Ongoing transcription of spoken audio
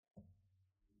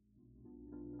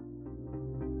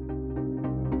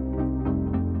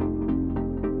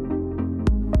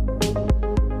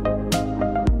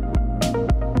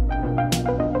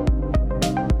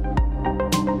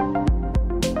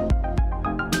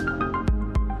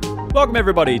Welcome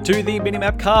everybody to the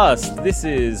Minimap Cast. This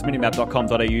is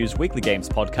minimap.com.au's weekly games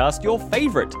podcast, your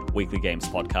favourite weekly games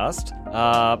podcast.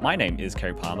 My name is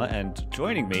Kerry Palmer, and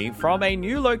joining me from a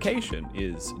new location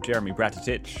is Jeremy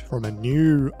Bratatich. From a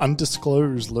new,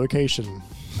 undisclosed location.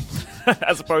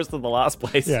 As opposed to the last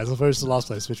place. Yeah, as opposed to the last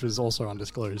place, which was also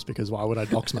undisclosed, because why would I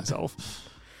dox myself?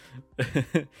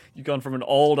 You've gone from an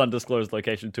old undisclosed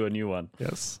location to a new one.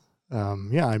 Yes.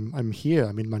 I'm here.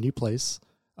 I'm in my new place.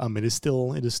 It is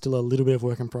still a little bit of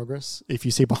work in progress. If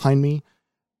you see behind me,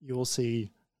 you will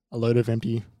see a load of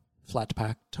empty,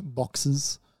 flat-packed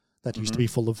boxes that used to be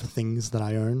full of things that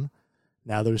I own.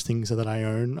 Now those things that I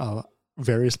own are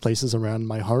various places around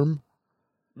my home,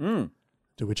 to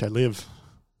which I live.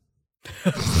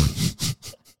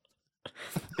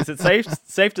 Is it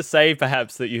safe to say,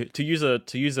 perhaps, that you to use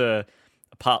the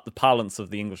parlance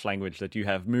of the English language, that you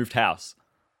have moved house?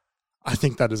 I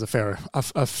think that is a fair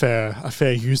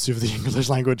use of the English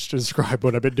language to describe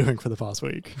what I've been doing for the past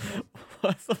week.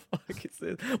 What the fuck is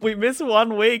this? We miss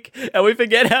 1 week and we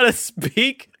forget how to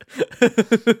speak.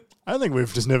 I think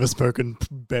we've just never spoken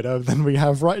better than we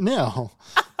have right now.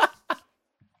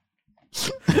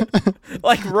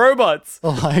 Like robots.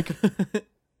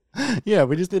 Yeah,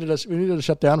 we needed to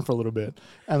shut down for a little bit,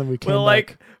 and then we came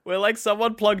back. We're like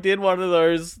someone plugged in one of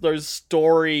those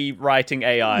story writing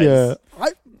AIs. Yeah,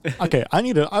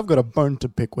 I've got a bone to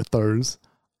pick with those.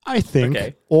 I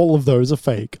think all of those are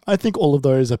fake. I think all of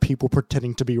those are people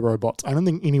pretending to be robots. I don't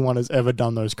think anyone has ever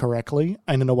done those correctly,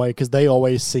 and in a way, because they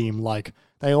always seem like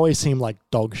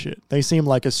dog shit. They seem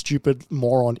like a stupid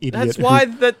moron idiot. That's why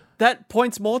that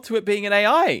points more to it being an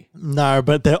AI. No,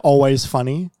 but they're always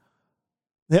funny.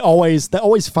 They're always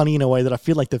funny in a way that I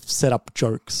feel like they've set up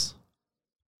jokes.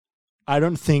 I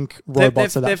don't think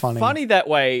robots are that funny. They're funny that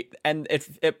way, and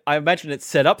I imagine it's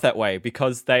set up that way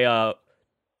because they are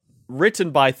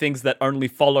written by things that only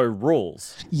follow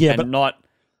rules. Yeah, and but not.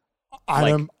 I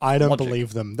don't logic.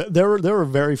 believe them. There are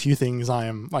very few things I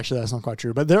am. Actually, that's not quite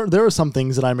true. But there are some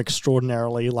things that I'm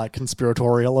extraordinarily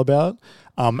conspiratorial about,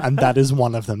 and that is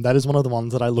one of them. That is one of the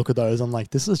ones that I look at those. I'm like,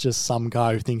 this is just some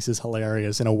guy who thinks is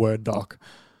hilarious in a Word doc.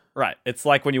 Right. It's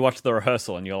like when you watch the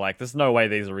rehearsal and you're like, "There's no way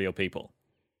these are real people."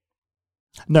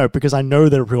 No, because I know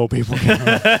they're real people.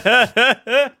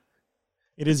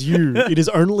 It is you. It is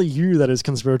only you that is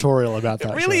conspiratorial about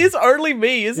that. It really show. is only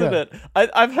me, isn't it?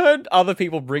 I've heard other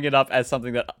people bring it up as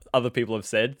something that other people have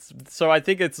said. So I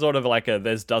think it's sort of like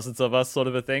there's dozens of us sort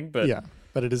of a thing. But yeah,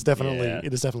 but it is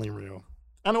definitely real.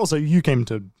 And also, you came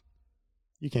to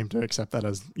accept that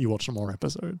as you watched more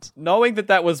episodes. Knowing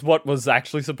that was what was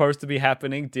actually supposed to be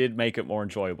happening did make it more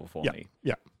enjoyable for me.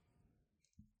 Yeah.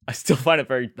 I still find it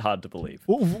very hard to believe.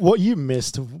 What you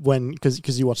missed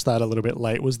because you watched that a little bit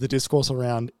late, was the discourse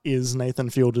around, is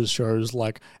Nathan Fielder's shows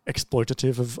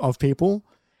exploitative of people?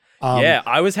 Yeah,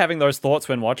 I was having those thoughts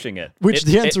when watching it.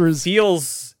 The answer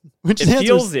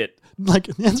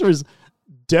is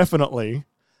definitely.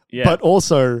 Yeah. But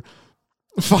also,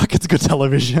 fuck, it's good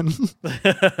television.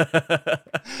 The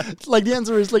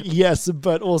answer is yes,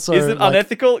 but also, is it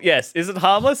unethical? Yes. Is it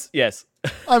harmless? Yes.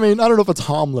 I mean, I don't know if it's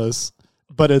harmless,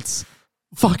 but it's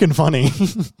fucking funny.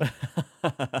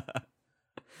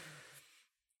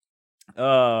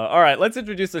 All right, let's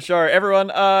introduce the show.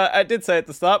 Everyone, I did say at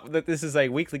the start that this is a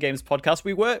weekly games podcast.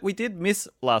 We did miss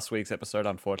last week's episode,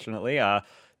 unfortunately.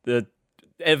 The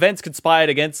events conspired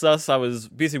against us. I was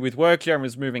busy with work. Jeremy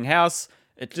was moving house.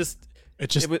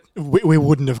 We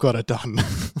wouldn't have got it done.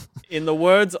 In the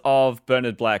words of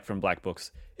Bernard Black from Black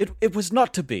Books, it was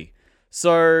not to be.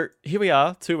 So here we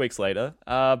are, 2 weeks later,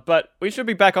 but we should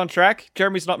be back on track.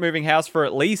 Jeremy's not moving house for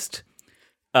at least,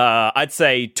 I'd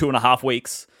say 2.5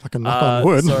 weeks. Fucking knock on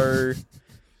wood. So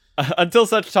until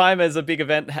such time as a big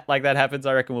event like that happens,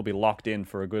 I reckon we'll be locked in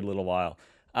for a good little while.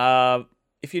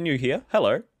 If you're new here,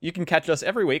 hello. You can catch us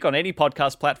every week on any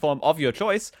podcast platform of your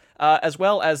choice, as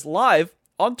well as live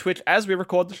on Twitch as we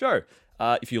record the show.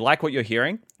 If you like what you're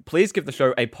hearing, please give the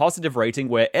show a positive rating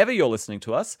wherever you're listening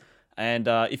to us. And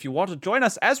if you want to join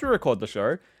us as we record the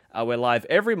show, we're live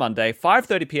every Monday,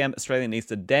 5:30 p.m. Australian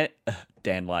Eastern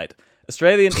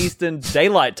Australian Eastern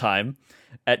Daylight Time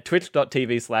at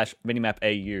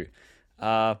twitch.tv/minimapau.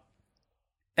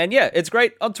 And yeah, it's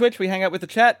great on Twitch. We hang out with the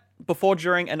chat before,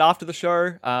 during, and after the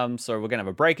show. So we're going to have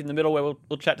a break in the middle where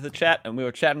we'll chat to the chat, and we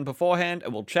were chatting beforehand,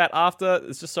 and we'll chat after.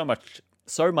 There's just so much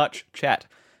chat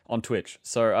on Twitch.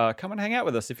 So come and hang out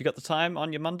with us if you got the time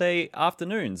on your Monday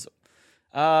afternoons.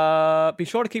 Be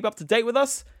sure to keep up to date with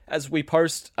us as we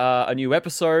post a new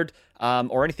episode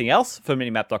or anything else for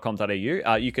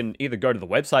minimap.com.au. You can either go to the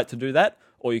website to do that,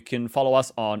 or you can follow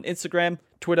us on Instagram,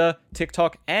 Twitter,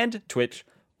 TikTok, and Twitch,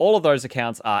 All of those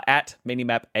accounts are at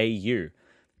MinimapAU.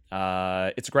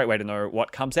 It's a great way to know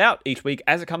what comes out each week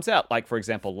as it comes out. Like, for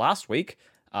example, last week,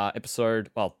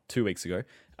 2 weeks ago,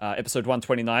 episode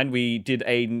 129, we did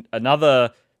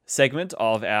another segment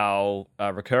of our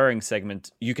recurring segment,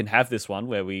 You Can Have This One,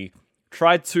 where we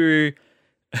tried to...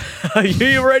 Are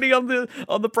you ready on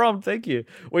the prompt? Thank you.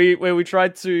 Where we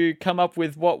tried to come up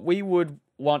with what we would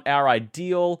want our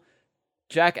ideal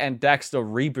Jak and Daxter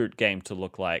reboot game to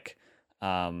look like.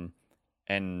 And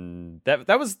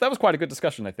that was quite a good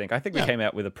discussion, I think. I think we came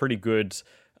out with a pretty good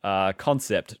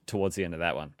concept towards the end of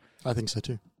that one. I think so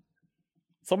too.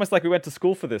 It's almost like we went to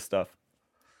school for this stuff.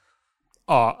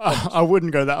 Oh, I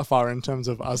wouldn't go that far in terms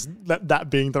of us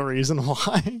that being the reason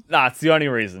why. Nah, it's the only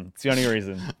reason. It's the only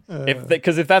reason.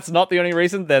 Because if that's not the only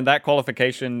reson, then that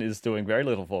qualification is doing very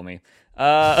little for me. We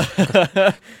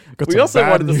also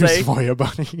wanted to say for you,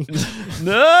 buddy.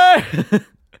 No.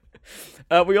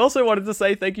 We also wanted to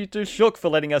say thank you to Shook for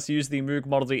letting us use the Moog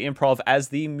Model D Improv as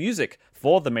the music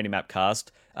for the Minimap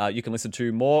cast. You can listen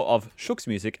to more of Shook's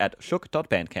music at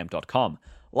shook.bandcamp.com.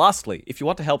 Lastly, if you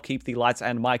want to help keep the lights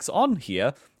and mics on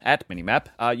here at Minimap,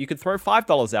 you can throw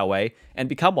 $5 our way and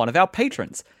become one of our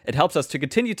patrons. It helps us to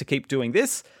continue to keep doing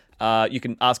this. You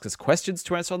can ask us questions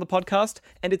to answer on the podcast,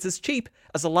 and it's as cheap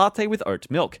as a latte with oat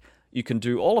milk. You can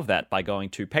do all of that by going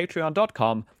to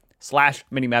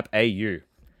patreon.com/minimapau.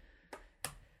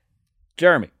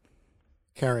 Jeremy.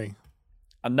 Carrie.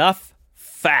 Enough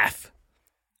faff.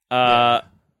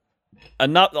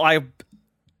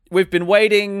 We've been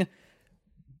waiting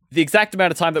the exact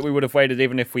amount of time that we would have waited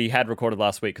even if we had recorded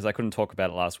last week, because I couldn't talk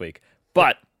about it last week.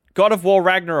 But God of War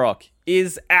Ragnarok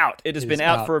is out. It has been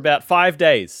out for about 5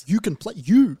 days. You can play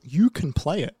you can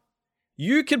play it.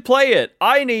 You can play it.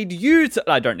 I don't need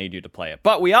you to play it,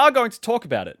 but we are going to talk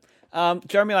about it.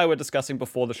 Jeremy and I were discussing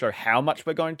before the show how much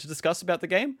we're going to discuss about the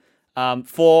game.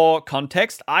 For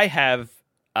context, I have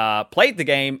played the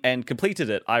game and completed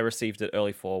it. I received it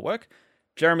early for work.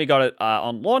 Jeremy got it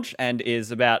on launch and you're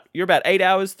about 8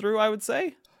 hours through, I would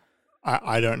say.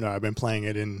 I don't know. I've been playing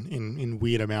it in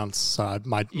weird amounts.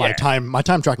 My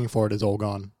time tracking for it is all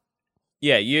gone.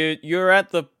 Yeah, you're at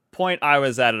the point I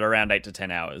was at around 8 to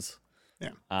 10 hours.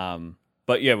 Yeah.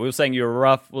 But yeah, we were saying you're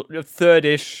a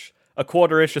third-ish, a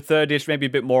quarter-ish, a third-ish, maybe a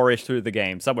bit more-ish through the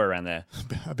game, somewhere around there.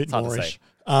 A bit more-ish.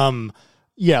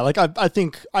 Yeah, like I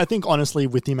think honestly,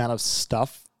 with the amount of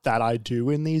stuff that I do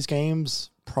in these games,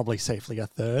 probably safely a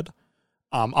third.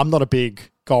 I'm not a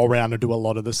big go around and do a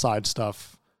lot of the side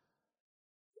stuff.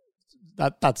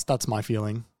 That's my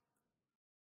feeling.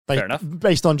 Fair enough.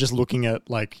 Based on just looking at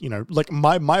like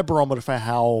my barometer for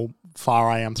how far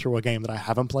I am through a game that I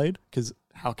haven't played, because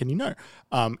how can you know?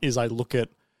 Is I look at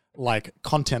like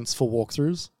contents for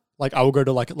walkthroughs. Like I will go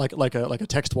to like a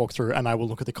text walkthrough and I will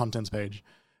look at the contents page.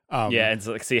 And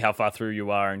so, like, see how far through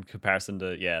you are in comparison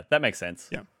to that makes sense.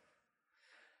 Yeah.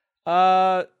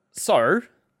 So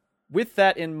with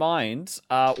that in mind,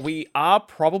 we are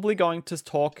probably going to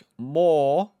talk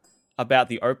more about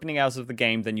the opening hours of the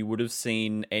game than you would have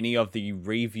seen any of the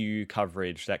review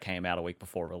coverage that came out a week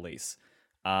before release.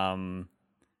 We're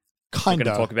going to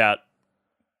talk about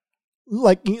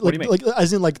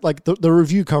as in the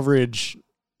review coverage.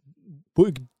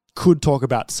 We could talk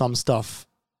about some stuff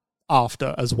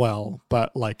after as well,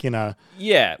 but we're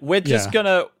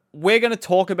gonna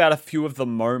talk about a few of the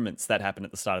moments that happen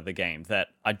at the start of the game that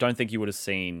I don't think you would have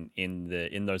seen in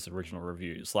those original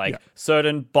reviews,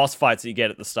 certain boss fights that you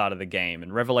get at the start of the game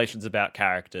and revelations about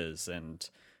characters and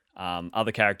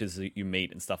other characters that you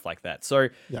meet and stuff like that. So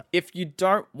if you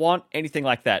don't want anything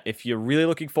like that, if you're really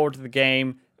looking forward to the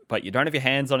game but you don't have your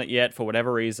hands on it yet for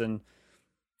whatever reason,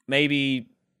 maybe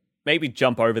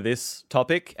jump over this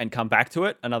topic and come back to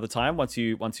it another time once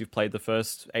you've played the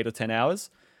first 8 or 10 hours.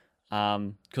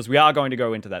 Because we are going to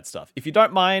go into that stuff. If you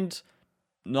don't mind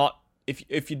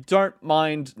if you don't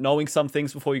mind knowing some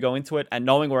things before you go into it and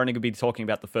knowing we're only going to be talking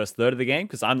about the first third of the game,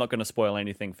 because I'm not going to spoil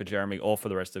anything for Jeremy or for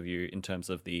the rest of you in terms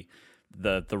of the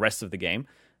rest of the game.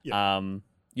 Then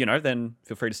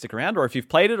feel free to stick around, or if you've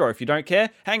played it or if you don't care,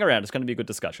 hang around. It's going to be a good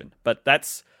discussion. But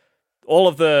that's all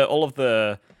of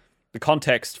the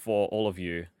context for all of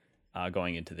you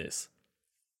going into this.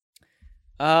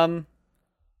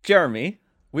 Jeremy,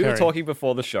 we were talking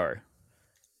before the show,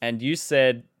 and you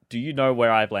said, do you know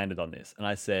where I've landed on this? And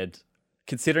I said,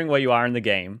 considering where you are in the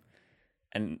game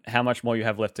and how much more you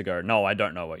have left to go, no, I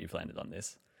don't know where you've landed on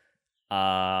this.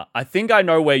 I think I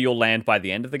know where you'll land by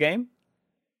the end of the game.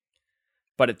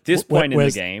 But at this point in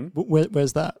the game...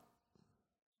 Where's that?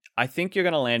 I think you're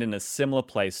going to land in a similar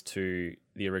place to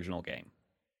the original game.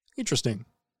 Interesting.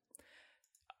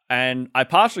 And I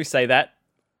partially say that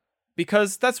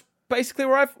because that's basically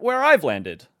where I've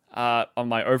landed on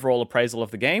my overall appraisal of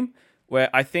the game,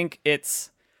 where I think there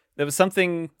was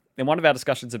something in one of our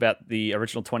discussions about the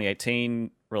original 2018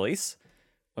 release.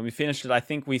 When we finished it, I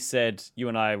think we said, you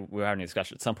and I were having a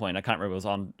discussion at some point, I can't remember if it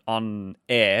was on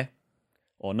air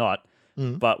or not,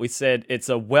 but we said it's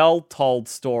a well-told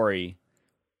story,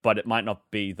 but it might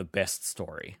not be the best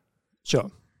story.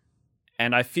 Sure.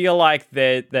 And I feel like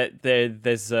there's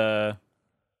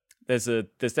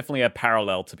definitely a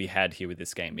parallel to be had here with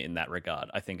this game in that regard.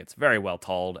 I think it's very well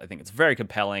told. I think it's very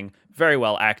compelling, very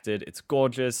well acted. It's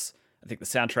gorgeous. I think the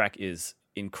soundtrack is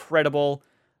incredible.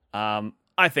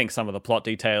 I think some of the plot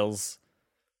details,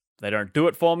 they don't do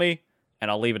it for me,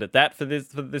 and I'll leave it at that for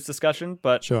this discussion.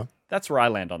 But Sure. That's where I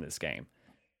land on this game.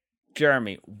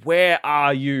 Jeremy, where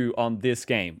are you on this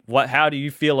game? How do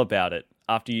you feel about it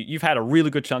after you've had a really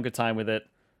good chunk of time with it?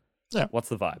 Yeah. What's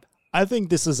the vibe? I think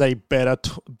this is a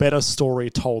better story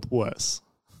told worse.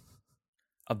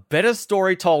 A better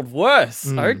story told worse.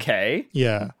 Okay.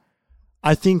 Yeah.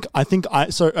 So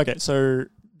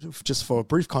just for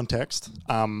brief context,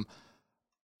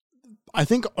 I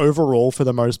think overall, for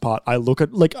the most part, I look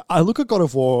at God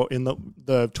of War in the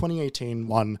 2018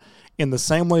 one in the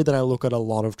same way that I look at a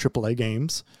lot of AAA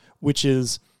games, which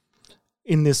is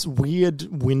in this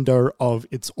weird window of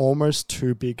it's almost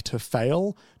too big to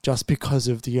fail just because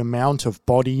of the amount of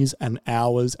bodies and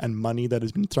hours and money that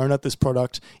has been thrown at this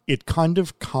product. It kind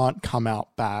of can't come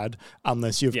out bad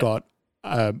unless you've got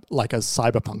like a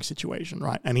cyberpunk situation,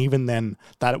 right? And even then,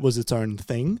 that was its own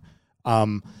thing.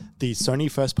 The Sony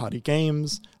first-party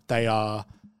games, they are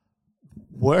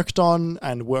worked on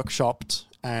and workshopped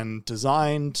and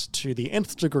designed to the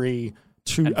nth degree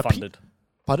to... And funded.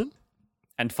 Pardon?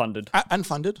 And funded. And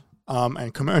funded,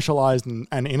 and commercialized and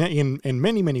in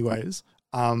many, many ways,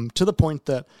 to the point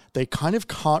that they kind of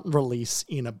can't release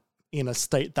in a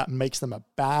state that makes them a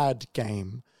bad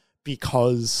game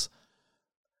because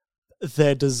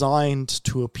they're designed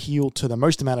to appeal to the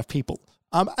most amount of people.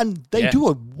 And they do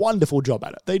a wonderful job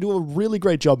at it. They do a really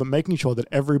great job at making sure that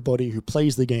everybody who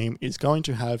plays the game is going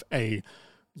to have a,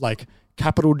 like,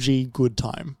 capital G good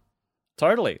time.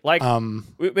 Totally. Like,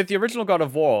 with the original God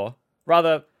of War,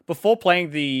 rather, before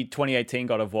playing the 2018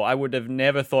 God of War, I would have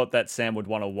never thought that Sam would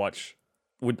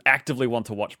actively want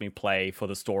to watch me play for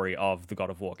the story of the God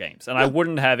of War games. And I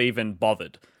wouldn't have even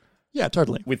bothered. Yeah,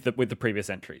 totally. With the previous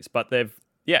entries. But they've,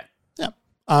 yeah.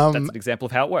 That's an example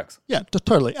of how it works. Yeah,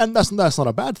 totally, and that's not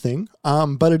a bad thing.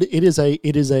 But it is a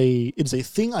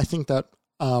thing I think that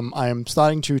I am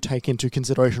starting to take into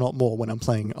consideration a lot more when I'm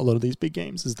playing a lot of these big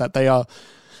games. Is that they are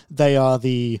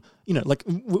the, you know, like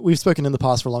we've spoken in the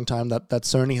past for a long time that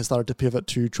Sony has started to pivot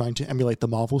to trying to emulate the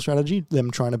Marvel strategy.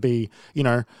 Them trying to be, you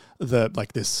know,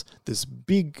 this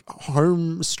big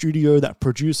home studio that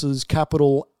produces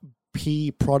capital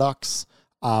P products.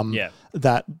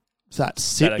 That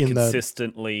sit in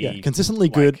consistently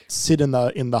good, like, sit in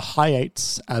the high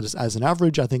 8s as an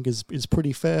average. I think is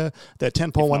pretty fair. Their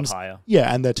tentpole ones, higher.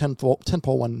 Yeah, and their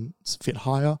tentpole ones fit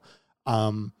higher.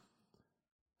 And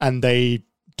they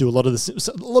do a lot of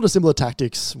similar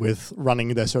tactics with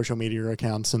running their social media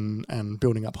accounts and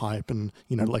building up hype, and,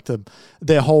 you know, like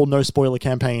their whole no spoiler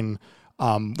campaign,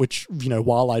 which, you know,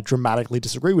 while I dramatically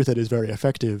disagree with it, is very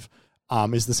effective.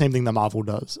 Is the same thing that Marvel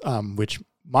does, which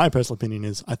my personal opinion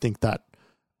is I think that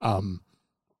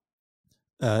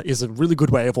is a really good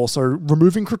way of also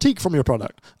removing critique from your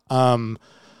product. But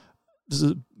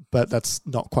that's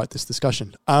not quite this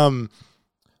discussion. I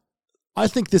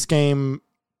think this game's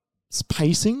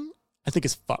pacing, I think,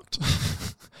 is fucked.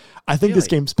 I think this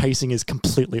game's pacing is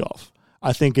completely off.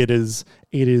 I think it is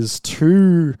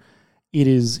too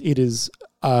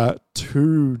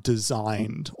too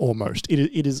designed almost.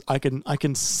 It is. I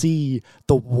can see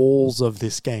the walls of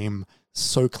this game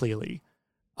so clearly,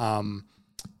 and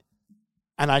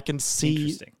I can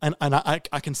see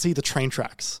I can see the train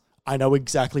tracks. I know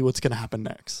exactly what's going to happen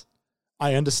next.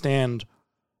 I understand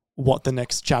what the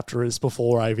next chapter is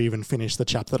before I've even finished the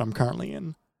chapter that I'm currently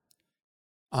in.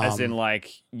 As in,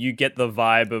 like, you get the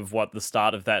vibe of what the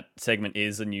start of that segment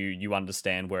is, and you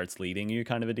understand where it's leading you,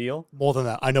 kind of a deal. More than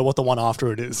that, I know what the one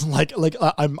after it is.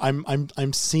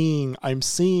 I'm seeing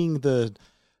the,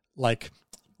 like,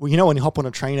 well, you know, when you hop on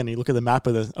a train and you look at the map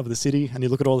of the city and you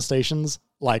look at all the stations,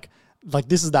 like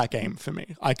this is that game for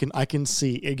me. I can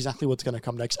see exactly what's going to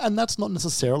come next, and that's not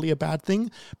necessarily a bad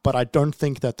thing. But I don't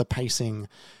think that the pacing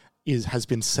has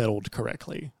been settled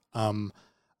correctly.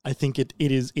 I think it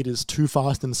is too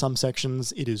fast in some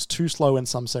sections. It is too slow in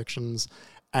some sections,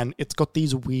 and it's got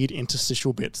these weird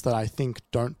interstitial bits that I think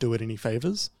don't do it any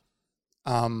favors.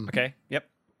 Okay. Yep.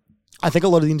 I think a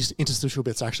lot of the interstitial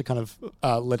bits are actually kind of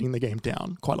letting the game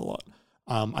down quite a lot.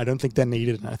 I don't think they're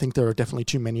needed, and I think there are definitely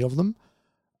too many of them.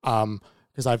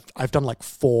 Because I've done like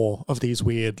 4 of these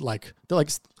weird they're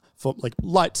like for like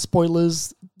light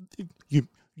spoilers.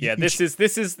 This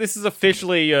is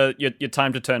officially your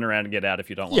time to turn around and get out if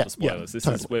you don't want the spoilers.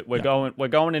 We're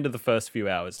going into the first few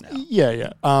hours now.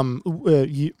 Yeah.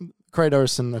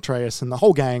 Kratos and Atreus and the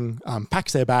whole gang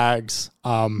packs their bags.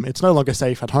 It's no longer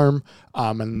safe at home.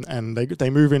 And they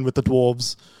move in with the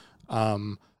dwarves,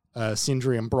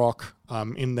 Sindri and Brock,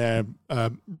 in their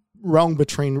realm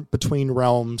between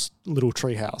realms little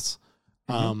treehouse.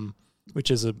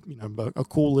 Which is a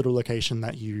cool little location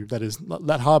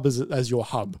that harbors as your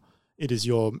hub. It is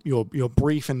your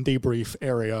brief and debrief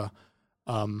area.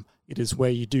 It is where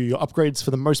you do your upgrades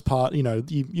for the most part.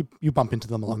 You bump into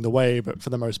them along the way, but for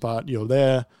the most part you're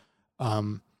there.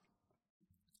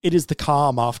 It is the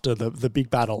calm after the big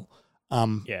battle.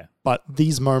 But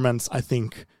these moments, I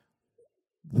think,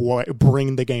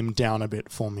 bring the game down a bit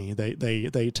for me.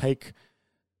 They take.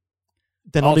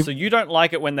 So you don't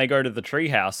like it when they go to the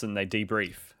treehouse and they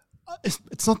debrief?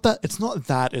 It's not that. It's not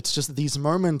that. It's just these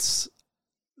moments.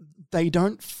 They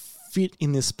don't fit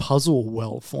in this puzzle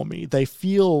well for me. They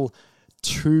feel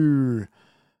too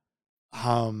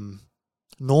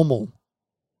normal.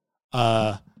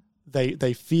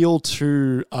 They feel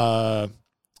too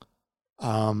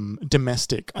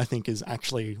domestic, I think, is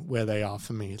actually where they are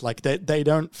for me. Like they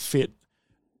don't fit.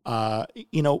 They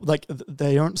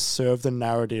don't serve the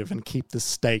narrative and keep the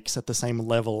stakes at the same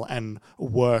level and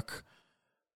work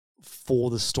for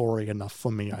the story enough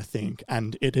for me, I think.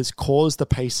 And it has caused the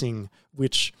pacing for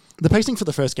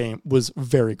the first game was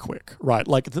very quick, right?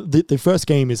 Like the first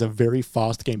game is a very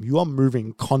fast game. You are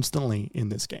moving constantly in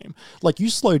this game. Like you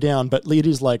slow down, but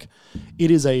that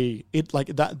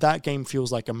game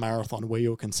feels like a marathon where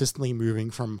you're consistently moving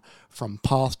from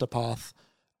path to path.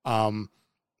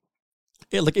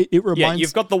 It reminds...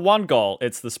 you've got the one goal.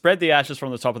 It's to spread the ashes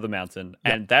from the top of the mountain.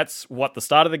 Yeah. And that's what the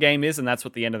start of the game is, and that's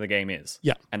what the end of the game is.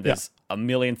 Yeah. And there's a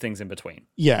million things in between.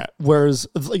 Yeah. Whereas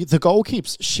the goal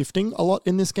keeps shifting a lot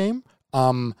in this game.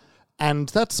 And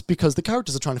that's because the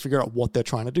characters are trying to figure out what they're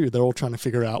trying to do. They're all trying to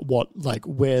figure out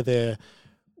where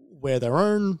their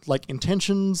own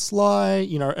intentions lie.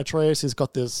 Atreus has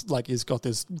got this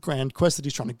grand quest that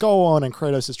he's trying to go on, and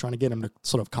Kratos is trying to get him to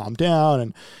sort of calm down,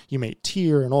 and you meet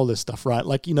Tyr and all this stuff, right?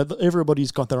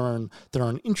 Everybody's got their own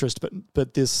interest,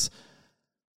 but this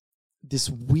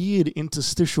weird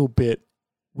interstitial bit,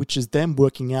 which is them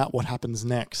working out what happens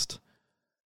next,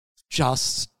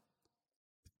 just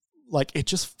it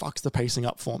just fucks the pacing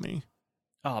up for me.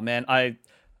 Oh man, I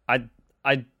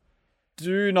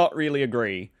do not really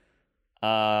agree.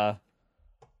 I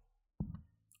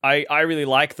really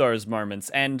like those moments,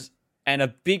 and a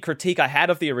big critique I had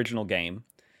of the original game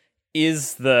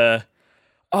is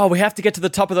we have to get to the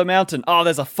top of the mountain. Oh,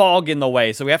 there's a fog in the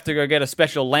way, so we have to go get a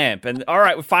special lamp. And all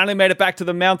right, we finally made it back to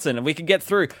the mountain, and we can get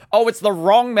through. Oh, it's the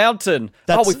wrong mountain.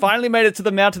 We finally made it to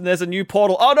the mountain. There's a new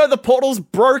portal. Oh no, the portal's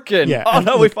broken.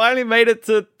 Yeah, we finally made it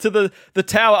to the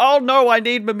tower. Oh no, I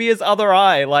need Mimir's other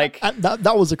eye.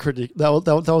 That was a critique.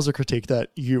 That was a critique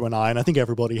that you and I think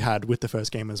everybody had with the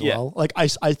first game as well. I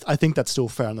think that's still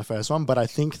fair in the first one, but I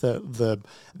think that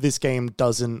this game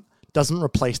doesn't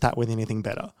replace that with anything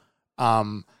better.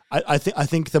 I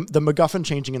think the MacGuffin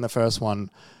changing in the first one,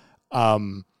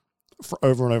 for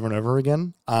over and over and over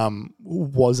again,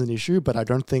 was an issue. But I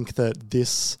don't think that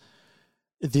this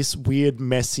weird,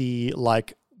 messy,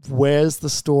 where's the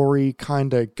story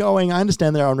kind of going? I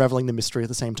understand they're unraveling the mystery at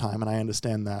the same time, and I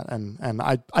understand that, and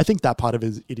I think that part of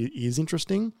it is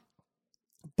interesting,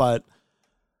 but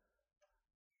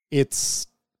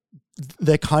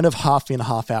they're kind of half in,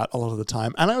 half out a lot of the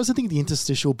time. And I also think the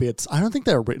interstitial bits, I don't think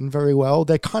they're written very well.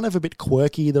 They're kind of a bit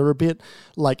quirky. They're a bit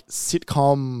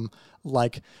sitcom,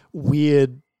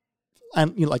 weird.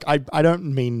 And, I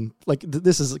don't mean,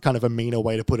 this is kind of a meaner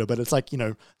way to put it, but it's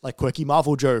quirky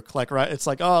Marvel joke. Right? It's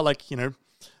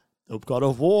the God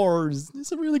of War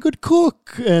is a really good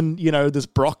cook. And, this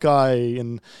Brock guy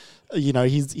and...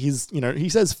 he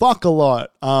says fuck a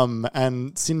lot.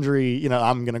 And Sindri,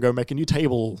 I'm gonna go make a new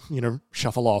table,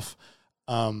 shuffle off.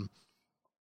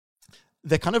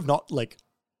 They're kind of not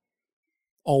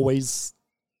always.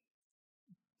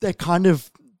 They're kind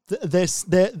of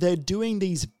they're doing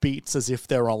these beats as if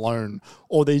they're alone,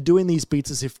 or they're doing these beats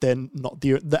as if they're not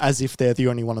as if they're the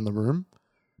only one in the room.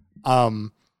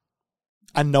 And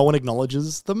no one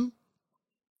acknowledges them.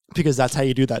 Because that's how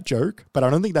you do that joke, but I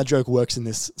don't think that joke works in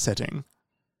this setting.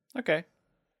 Okay,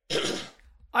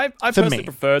 I personally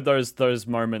preferred those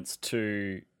moments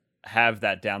to have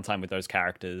that downtime with those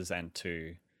characters and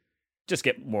to just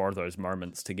get more of those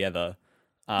moments together.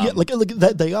 Yeah, like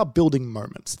they are building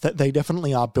moments. That they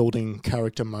definitely are building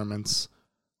character moments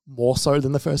more so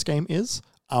than the first game is.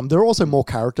 There are also more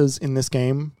characters in this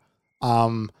game,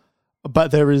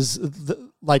 but there is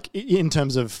like in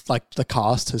terms of like the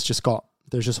cast there's just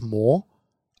more.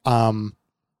 But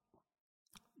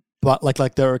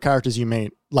like there are characters you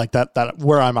meet like that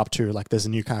where I'm up to, like there's a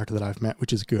new character that I've met,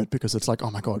 which is good because it's like,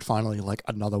 oh my God, finally like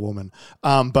another woman.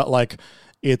 But like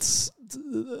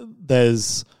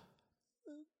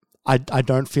I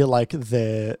don't feel like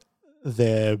they're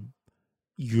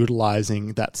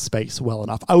utilizing that space well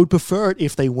enough. I would prefer it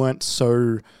if they weren't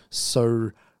so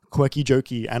quirky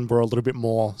jokey and were a little bit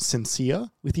more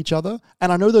sincere with each other.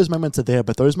 And I know those moments are there,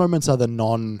 but those moments are the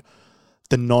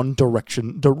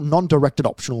non-directed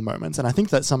optional moments. And I think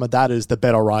that some of that is the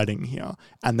better writing here.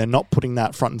 And they're not putting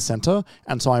that front and center.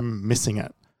 And so I'm missing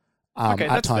it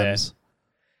at times. Fair.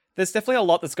 There's definitely a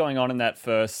lot that's going on in that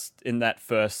first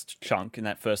chunk, in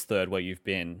that first third where you've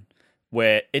been,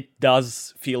 where it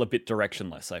does feel a bit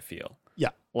directionless, I feel.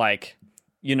 Yeah. Like,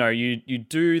 you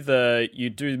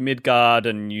do Midgard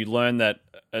and you learn that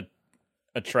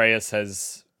Atreus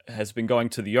has been going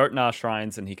to the Jotnar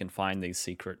shrines and he can find these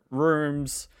secret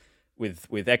rooms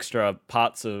with extra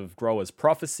parts of Groa's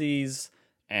prophecies,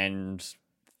 and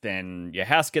then your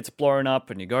house gets blown up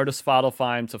and you go to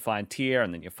Svartalfheim to find Tyr,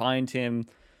 and then you find him.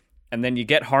 And then you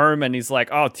get home and he's like,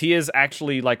 oh, Tyr's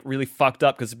actually like really fucked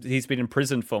up because he's been in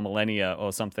prison for millennia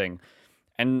or something.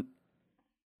 And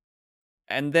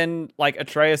then like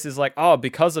Atreus is like, oh,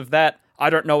 because of that, I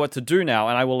don't know what to do now.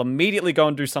 And I will immediately go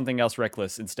and do something else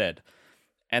reckless instead.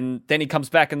 And then he comes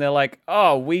back and they're like,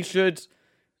 oh, we should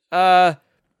follow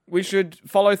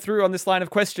through on this line of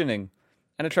questioning.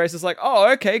 And Atreus is like, oh,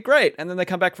 okay, great. And then they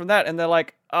come back from that and they're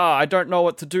like, I don't know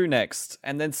what to do next.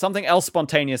 And then something else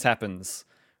spontaneous happens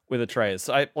with Atreus.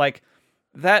 So I like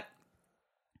that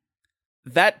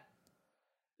lack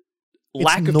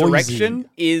of direction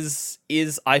is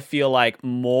I feel like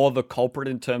more the culprit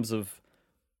in terms of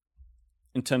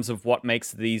what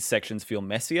makes these sections feel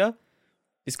messier.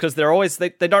 Is because they're always they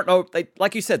don't know,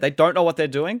 like you said, they don't know what they're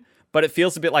doing, but it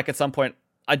feels a bit like at some point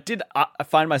I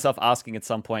find myself asking at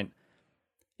some point,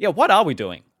 yeah, what are we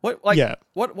doing? What are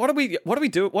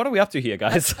we up to here,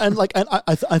 guys? And I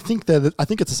think I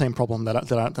think it's the same problem that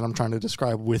I'm trying to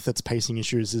describe with its pacing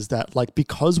issues, is that like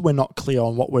because we're not clear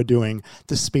on what we're doing,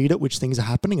 the speed at which things are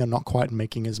happening are not quite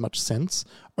making as much sense.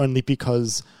 Only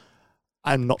because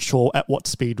I'm not sure at what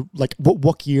speed, like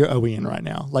what gear are we in right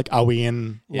now? Like, are we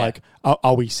in like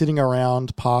are we sitting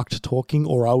around parked talking,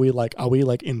 or are we like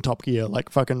in Top Gear,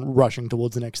 like fucking rushing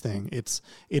towards the next thing? It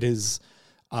is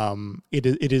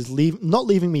not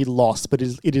leaving me lost, but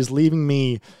it is leaving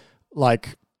me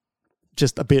like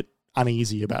just a bit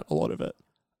uneasy about a lot of it.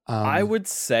 I would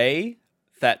say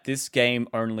that this game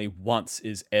only once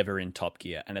is ever in Top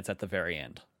Gear, and it's at the very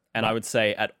end. And I would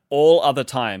say at all other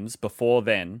times before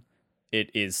then, it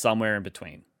is somewhere in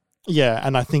between. Yeah,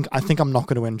 and I think I'm not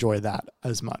going to enjoy that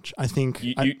as much. I think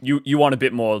you want a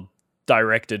bit more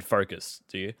directed focus,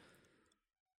 do you?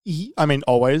 I mean,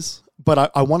 always,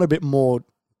 but I want a bit more.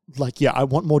 Like, yeah, I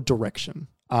want more direction.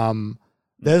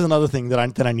 There's another thing that I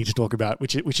need to talk about,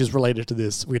 which is related to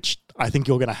this, which I think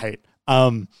you're going to hate.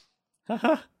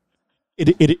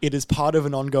 It is part of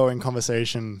an ongoing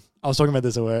conversation. I was talking about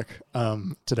this at work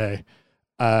today.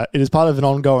 It is part of an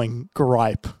ongoing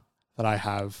gripe that I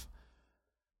have.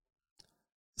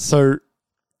 So,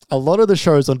 a lot of the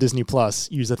shows on Disney Plus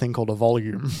use a thing called a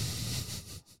volume.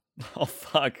 Oh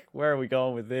fuck! Where are we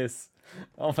going with this?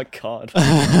 Oh my god!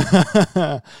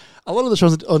 A lot of the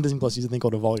shows on Disney Plus use a thing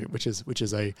called a volume, which is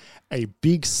a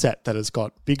big set that has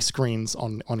got big screens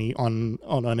on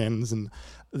ends, and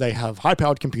they have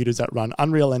high-powered computers that run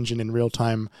Unreal Engine in real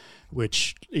time,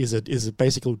 which is a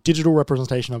basically digital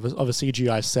representation of a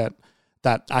CGI set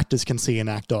that actors can see and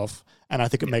act off. And I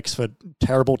think it makes for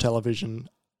terrible television,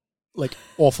 like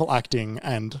awful acting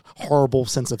and horrible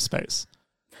sense of space.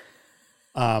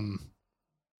 I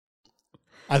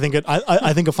think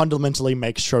it fundamentally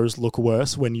makes shows look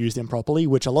worse when used improperly,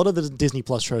 which a lot of the Disney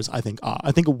Plus shows I think are.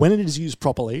 I think when it is used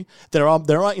properly, there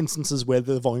are instances where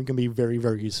the volume can be very,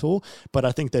 very useful, but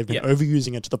I think they've been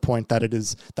overusing it to the point that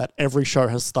every show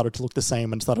has started to look the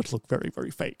same and started to look very,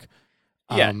 very fake.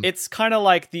 Yeah, it's kind of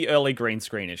like the early green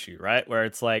screen issue, right? Where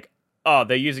it's like, oh,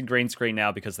 they're using green screen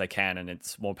now because they can and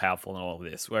it's more powerful and all of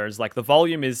this. Whereas like the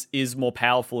volume is more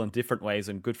powerful in different ways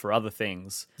and good for other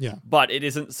things. Yeah. But it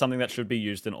isn't something that should be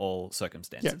used in all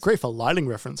circumstances. Yeah, great for lighting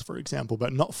reference, for example,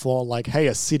 but not for like, hey,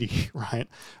 a city, right?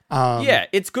 Yeah,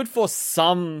 it's good for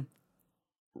some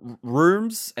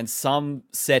rooms and some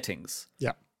settings.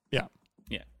 Yeah. Yeah.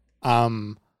 Yeah.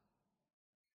 I'm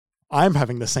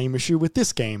having the same issue with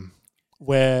this game,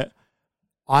 where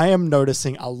I am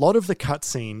noticing a lot of the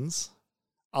cutscenes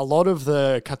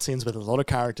with a lot of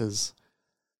characters,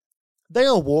 they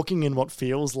are walking in what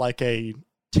feels like a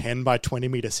 10 by 20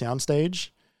 meter soundstage.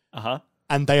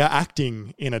 And they are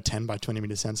acting in a 10 by 20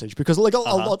 meter soundstage because like a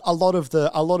lot of the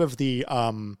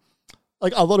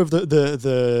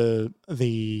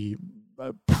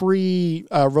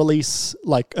pre-release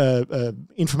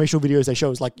informational videos they show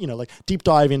is like deep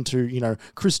dive into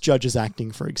Chris Judge's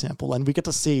acting, for example, and we get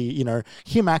to see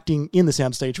him acting in the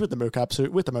soundstage with the mocap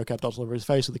suit, with the mocap dots over his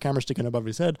face, with the camera sticking above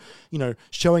his head,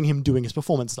 showing him doing his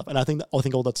performance stuff. And I think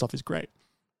all that stuff is great,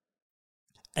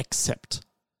 except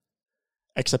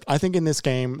I think in this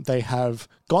game they have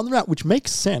gone the route, which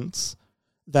makes sense,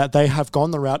 that they have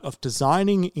gone the route of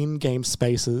designing in-game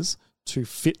spaces to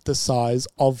fit the size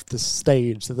of the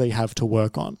stage that they have to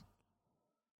work on.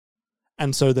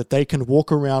 And so that they can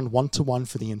walk around one-to-one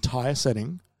for the entire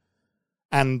setting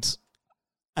and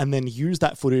then use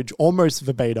that footage almost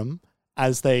verbatim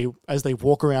as they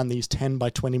walk around these 10 by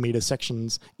 20 meter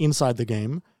sections inside the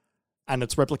game, and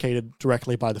it's replicated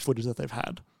directly by the footage that they've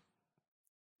had.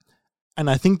 And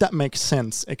I think that makes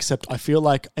sense, except I feel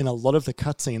like in a lot of the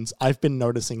cutscenes, I've been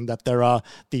noticing that there are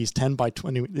these 10 by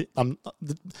 20...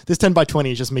 this 10 by 20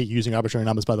 is just me using arbitrary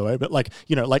numbers, by the way, but like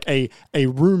a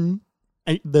room...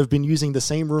 they've been using the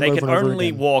same room over and over again. They can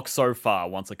only walk so far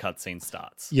once a cutscene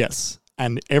starts. Yes,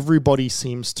 and everybody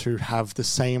seems to have the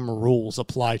same rules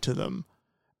apply to them.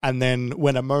 And then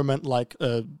when a moment like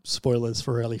spoilers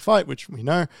for early fight, which we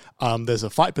know, there's a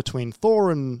fight between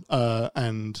Thor and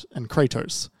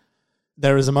Kratos.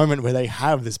 There is a moment where they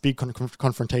have this big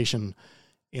confrontation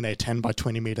in a 10 by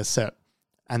 20 meter set,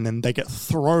 and then they get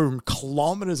thrown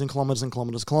kilometers and kilometers and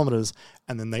kilometers,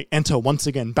 and then they enter once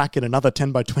again back in another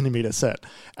 10 by 20 meter set,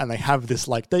 and they have this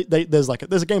there's a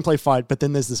gameplay fight, but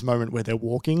then there's this moment where they're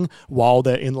walking while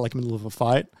they're in like middle of a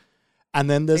fight, and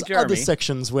then there's other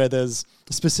sections where there's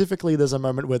a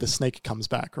moment where the snake comes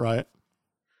back, right?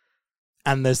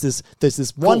 And there's this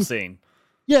one cool scene.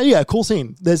 Yeah, cool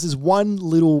scene. There's this one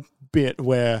little bit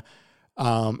where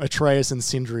Atreus and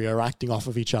Sindri are acting off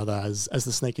of each other as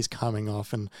the snake is coming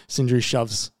off, and Atreus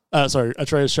shoves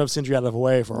Sindri out of the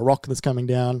way for a rock that's coming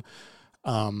down.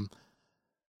 And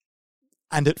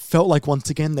it felt like once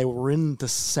again they were in the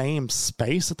same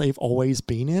space that they've always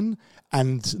been in,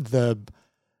 and the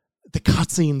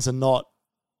cutscenes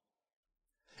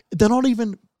they're not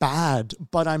even bad,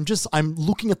 but I'm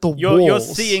looking at the walls. You're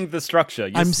seeing the structure.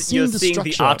 You're seeing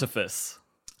the artifice.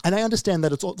 And I understand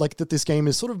that it's like that this game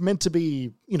is sort of meant to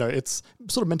be, it's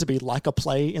sort of meant to be like a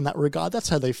play in that regard. That's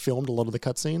how they filmed a lot of the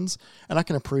cutscenes, and I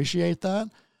can appreciate that.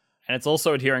 And it's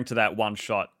also adhering to that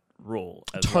one-shot rule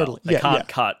as totally. Well. They can't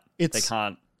cut. They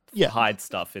can't hide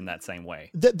stuff in that same way.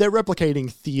 They're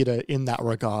replicating theater in that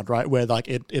regard, right? Where like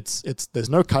it's there's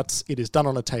no cuts. It is done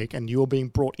on a take, and you're being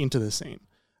brought into the scene.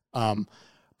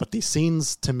 But these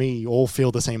scenes, to me, all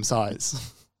feel the same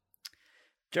size.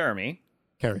 Jeremy.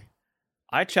 Kerry.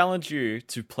 I challenge you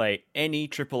to play any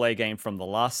AAA game from the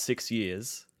last 6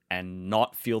 years and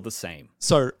not feel the same.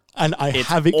 So, and it's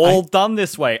all done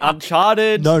this way.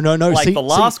 Uncharted, no. Like the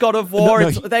last God of War,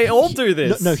 they all do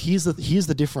this. No, here's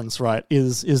the difference, right?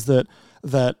 Is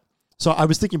that. So I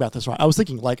was thinking about this, right? I was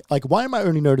thinking, like, why am I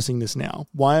only noticing this now?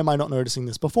 Why am I not noticing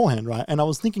this beforehand, right? And I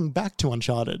was thinking back to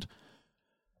Uncharted.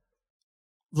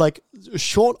 Like,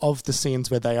 short of the scenes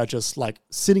where they are just like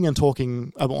sitting and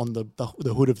talking on the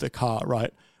hood of the car,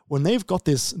 right? When they've got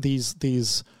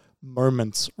these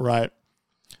moments, right?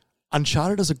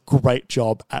 Uncharted does a great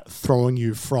job at throwing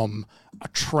you from a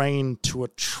train to a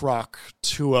truck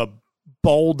to a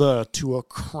boulder to a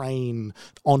crane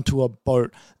onto a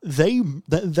boat. They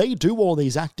do all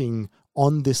these acting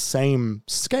on this same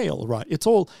scale, right?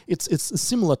 It's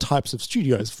similar types of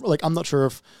studios. Like, I'm not sure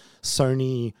if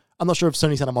Sony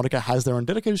Santa Monica has their own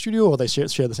dedicated studio, or they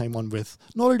share the same one with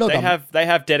Naughty Dog. They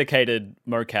have dedicated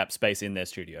mocap space in their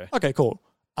studio. Okay, cool.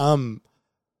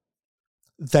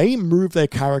 They move their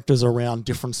characters around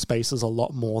different spaces a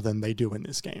lot more than they do in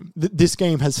this game. This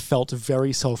game has felt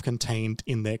very self-contained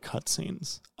in their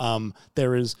cutscenes.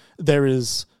 There is.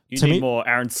 You need more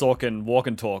Aaron Sorkin walk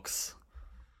and talks.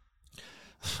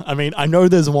 I mean, I know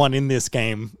there's one in this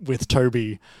game with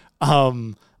Toby.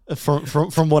 From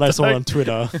what I saw on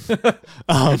Twitter.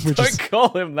 Don't call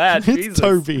him that. It's Jesus.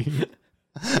 Toby.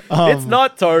 It's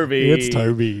not Toby. It's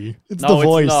Toby. It's no, the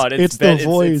voice. It's not. It's the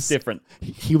voice. It's different.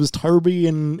 He was Toby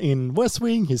in West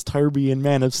Wing. He's Toby in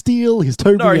Man of Steel. He's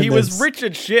Toby. No, he was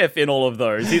Richard Schiff in all of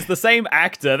those. He's the same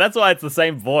actor. That's why it's the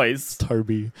same voice.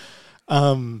 Toby.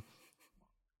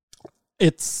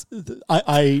 it's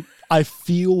I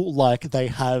feel like they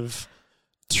have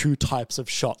two types of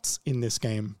shots in this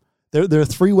game. There are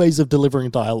three ways of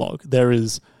delivering dialogue. There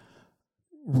is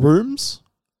rooms,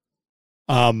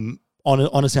 on a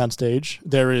soundstage.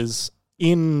 There is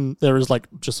like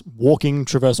just walking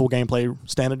traversal gameplay,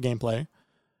 standard gameplay,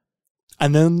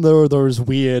 and then there are those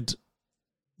weird,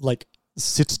 like,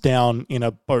 sit down in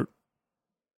a boat,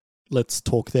 let's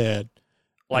talk there.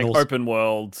 Like open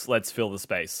world, let's fill the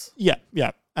space. Yeah.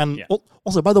 And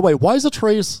also, by the way, why is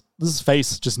Atreus'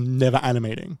 face just never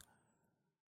animating?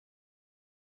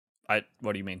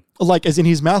 What do you mean? Like, as in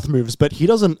his mouth moves, but he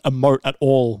doesn't emote at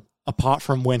all, apart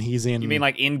from when he's in. You mean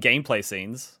like in gameplay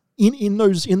scenes? In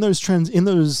those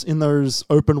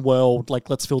open world, like,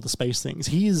 let's fill the space things.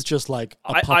 He is just like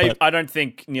a puppet. I don't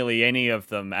think nearly any of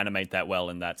them animate that well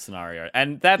in that scenario,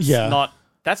 and that's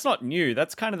not new.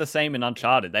 That's kind of the same in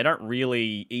Uncharted. They don't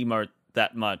really emote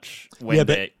that much when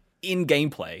they're in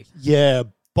gameplay. Yeah,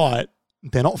 but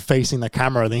they're not facing the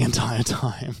camera the entire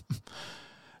time.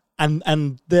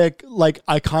 And they're like,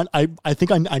 I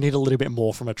think I need a little bit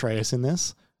more from Atreus in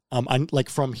this. I like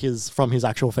from his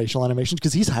actual facial animations,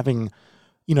 because he's having,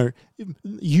 you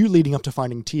leading up to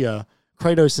finding Tia,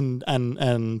 Kratos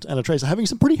and Atreus are having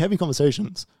some pretty heavy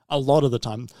conversations a lot of the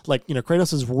time. Like,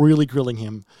 Kratos is really grilling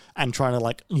him and trying to,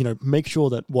 like, make sure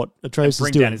that what Atreus is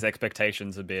doing, bring down his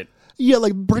expectations a bit. Yeah,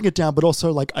 like, bring it down, but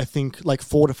also, like, I think, like,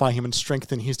 fortify him and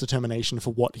strengthen his determination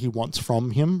for what he wants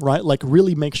from him, right? Like,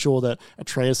 really make sure that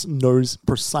Atreus knows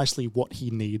precisely what he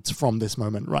needs from this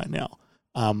moment right now.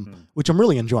 Which I'm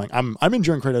really enjoying. I'm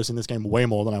enjoying Kratos in this game way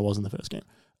more than I was in the first game.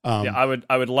 I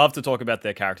would love to talk about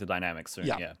their character dynamics soon.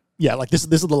 Yeah. Like, this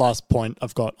is the last point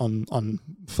I've got on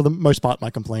for the most part,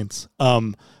 my complaints.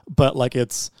 But, like,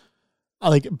 it's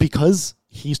like, because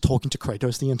he's talking to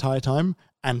Kratos the entire time,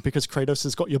 and because Kratos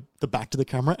has got the back to the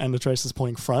camera and Atreus is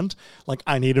pointing front, like,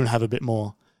 I need him to have a bit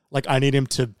more. Like, I need him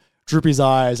to droop his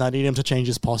eyes. I need him to change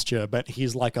his posture. But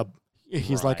he's like a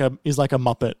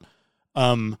Muppet.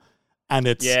 And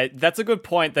it's that's a good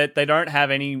point, that they don't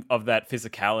have any of that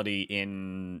physicality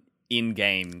in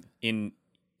game,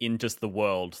 in just the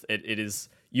world. It is,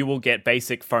 you will get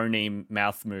basic phoneme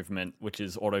mouth movement, which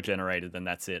is auto-generated, and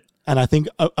that's it. And I think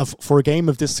for a game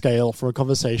of this scale, for a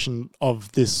conversation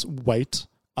of this weight,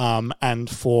 and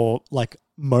for, like,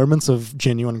 moments of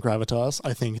genuine gravitas,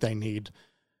 I think they need,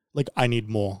 like, I need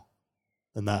more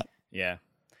than that. Yeah.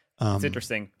 It's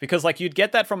interesting, because, like, you'd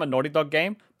get that from a Naughty Dog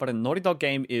game, but a Naughty Dog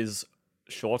game is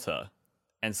shorter,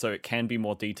 and so it can be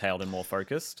more detailed and more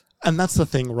focused. And that's the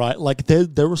thing, right? Like,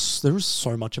 there was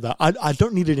so much of that. I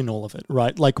don't need it in all of it,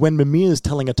 right? Like, when Mimir is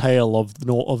telling a tale of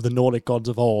the Nordic gods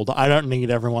of old, I don't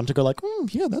need everyone to go like,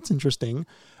 yeah, that's interesting.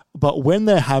 But when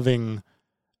they're having,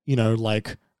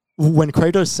 like, when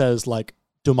Kratos says, like,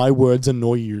 do my words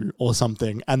annoy you or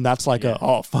something, and that's like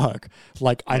oh fuck,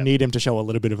 like, I need him to show a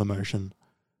little bit of emotion.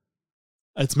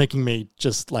 It's making me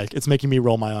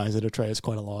roll my eyes at Atreus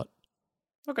quite a lot.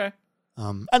 Okay.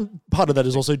 And part of that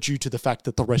is also due to the fact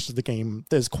that the rest of the game,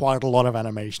 there's quite a lot of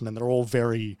animation, and they're all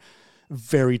very,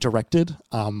 very directed.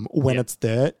 When it's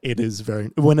there, it is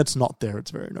when it's not there,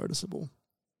 it's very noticeable.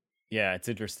 Yeah, it's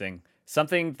interesting.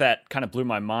 Something that kind of blew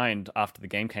my mind after the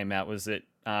game came out was that,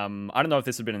 I don't know if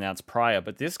this had been announced prior,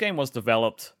 but this game was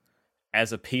developed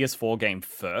as a PS4 game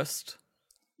first.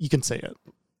 You can say it.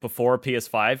 Before a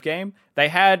PS5 game. They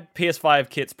had PS5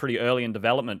 kits pretty early in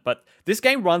development, but this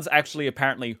game runs actually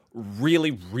apparently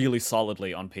really, really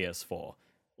solidly on PS4.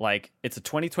 Like, it's a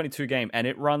 2022 game, and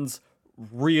it runs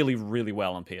really, really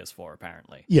well on PS4,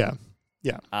 apparently. Yeah.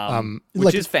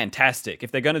 Which is fantastic.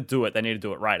 If they're going to do it, they need to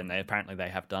do it right, and they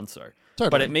have done so. Totally.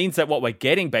 But it means that what we're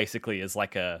getting basically is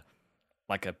like a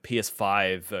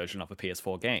PS5 version of a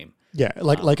PS4 game. Yeah,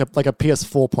 like a PS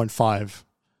 4.5.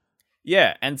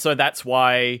 Yeah, and so that's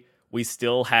why we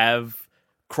still have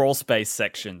crawl space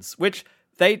sections, which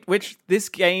this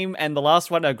game and the last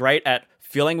one are great at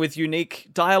filling with unique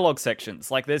dialogue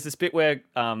sections. Like, there's this bit where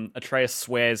Atreus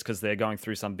swears because they're going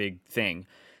through some big thing,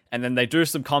 and then they do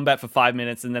some combat for 5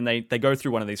 minutes, and then they go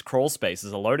through one of these crawl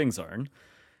spaces, a loading zone,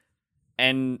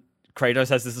 and Kratos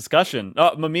has this discussion.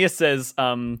 Mimir says,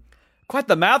 quite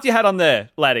the mouth you had on there,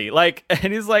 laddie. Like,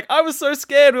 and he's like, I was so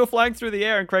scared, we were flying through the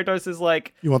air, and Kratos is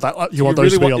like, you want that? You want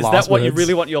those to be your last words? Is that what you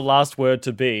really want your last word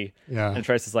to be? Yeah. And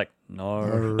Atreus is like,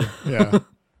 no. Yeah.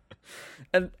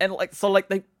 and like, so, like,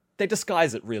 they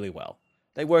disguise it really well.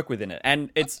 They work within it, and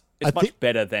it's much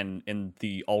better than in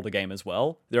the older game as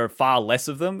well. There are far less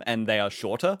of them, and they are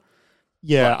shorter.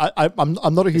 Yeah, I'm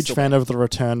not a huge fan of the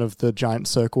return of the giant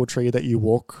circle tree that you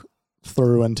walk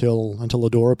through until a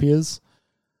door appears.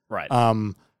 Right.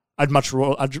 I'd much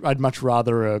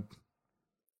rather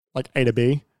like A to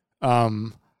B,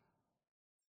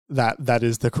 that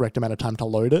is the correct amount of time to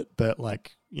load it. But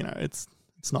like, you know, it's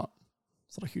not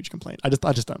a huge complaint. I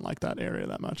just don't like that area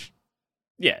that much.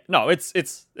 Yeah, no, it's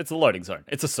a loading zone.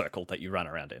 It's a circle that you run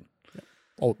around in. Yeah.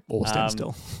 Or stand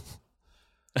still.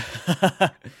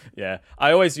 Yeah,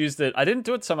 I always used it. I didn't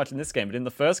do it so much in this game, but in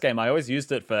the first game, I always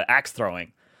used it for axe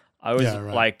throwing. I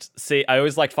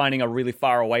always liked finding a really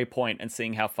far away point and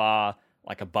seeing how far,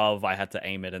 like, above I had to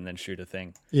aim it and then shoot a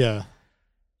thing. Yeah.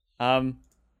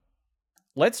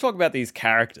 Let's talk about these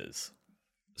characters.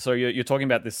 So you're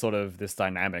talking about this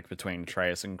dynamic between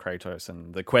Atreus and Kratos,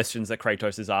 and the questions that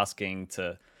Kratos is asking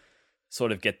to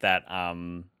sort of get that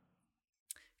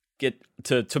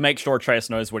to make sure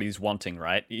Atreus knows what he's wanting,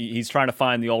 right? He's trying to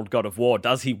find the old god of war.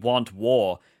 Does he want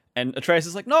war? And Atreus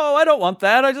is like, no, I don't want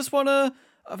that. I just want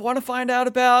to find out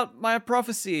about my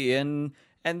prophecy and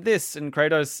this. And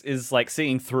Kratos is like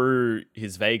seeing through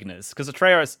his vagueness, because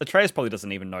Atreus probably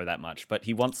doesn't even know that much, but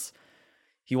he wants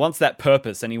that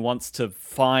purpose, and he wants to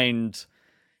find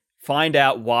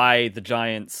out why the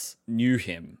giants knew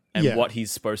him and what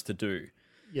he's supposed to do.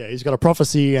 Yeah, he's got a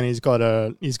prophecy, and he's got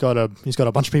a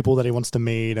bunch of people that he wants to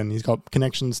meet, and he's got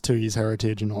connections to his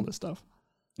heritage and all this stuff.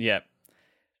 Yeah.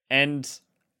 And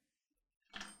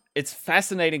it's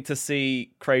fascinating to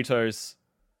see Kratos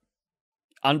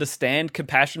understand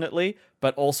compassionately,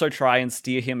 but also try and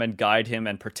steer him and guide him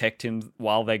and protect him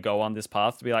while they go on this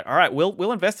path, to be like, all right,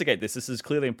 we'll investigate this. This is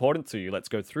clearly important to you. Let's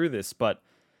go through this. But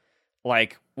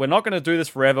like, we're not going to do this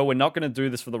forever. We're not going to do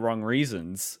this for the wrong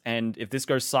reasons. And if this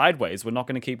goes sideways, we're not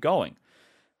going to keep going.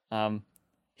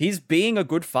 He's being a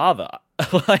good father,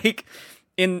 like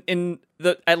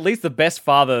at least the best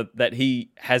father that he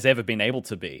has ever been able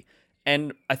to be.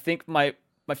 And I think my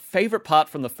favorite part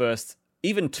from the first,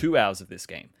 even 2 hours of this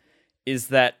game, is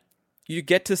that you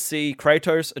get to see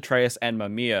Kratos, Atreus, and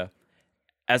Mimir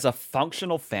as a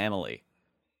functional family.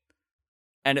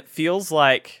 And it feels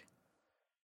like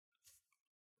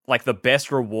the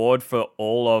best reward for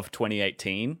all of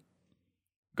 2018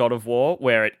 God of War,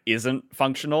 where it isn't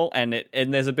functional, and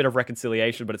there's a bit of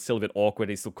reconciliation, but it's still a bit awkward.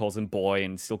 He still calls him boy,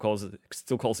 and still calls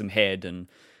him head,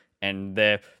 and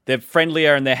they're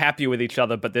friendlier and they're happier with each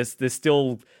other, but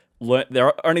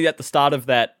they're only at the start of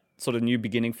that sort of new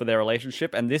beginning for their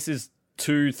relationship, and this is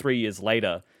 2-3 years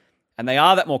later, and they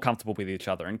are that more comfortable with each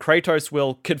other. And Kratos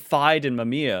will confide in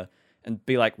Mimir and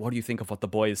be like, "What do you think of what the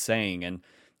boy is saying?"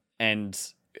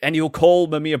 And he'll call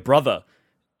Mimir brother,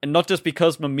 and not just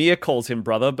because Mimir calls him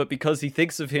brother, but because he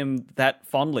thinks of him that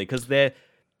fondly, because they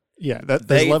are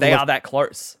that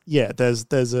close. Yeah, there's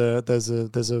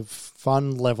a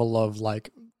fun level of like,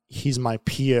 he's my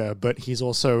peer, but he's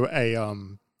also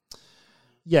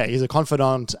he's a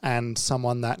confidant and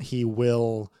someone that he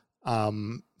will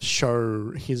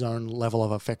show his own level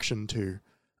of affection to.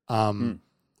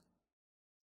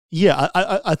 Yeah,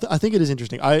 I think it is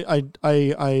interesting. I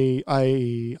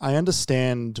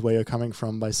understand where you're coming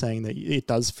from by saying that it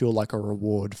does feel like a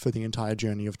reward for the entire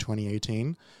journey of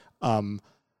 2018. And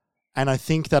I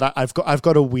think that I've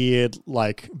got a weird,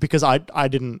 like, because I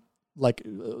didn't like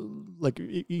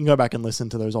you can go back and listen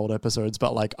to those old episodes,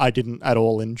 but like, I didn't at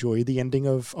all enjoy the ending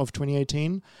of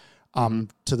 2018.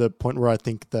 To the point where I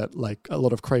think that like a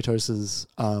lot of Kratos's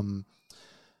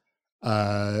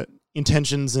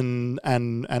intentions and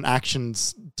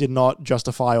actions did not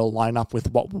justify or line up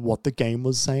with what the game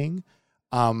was saying.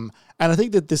 And I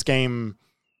think that this game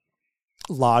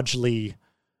largely,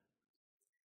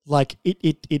 like,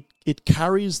 it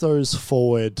carries those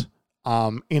forward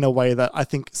in a way that I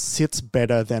think sits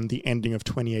better than the ending of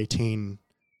 2018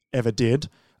 ever did.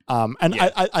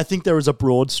 I think there is a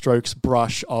broad strokes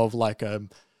brush of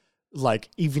like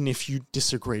even if you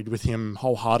disagreed with him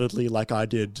wholeheartedly like I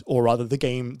did, or rather the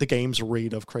game's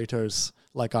read of Kratos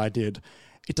like I did,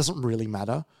 it doesn't really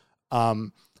matter.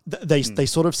 They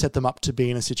sort of set them up to be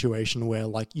in a situation where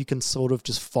like you can sort of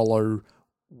just follow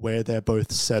where they're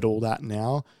both settled at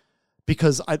now,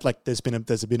 because there's been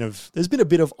a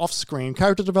bit of off-screen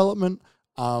character development,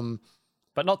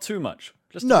 but not too much.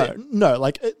 Just no,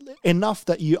 like enough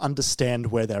that you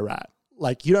understand where they're at.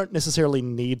 Like, you don't necessarily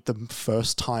need the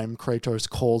first time Kratos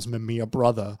calls Mimir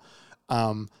brother,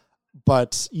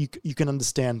 but you can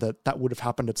understand that would have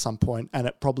happened at some point, and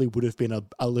it probably would have been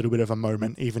a little bit of a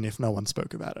moment, even if no one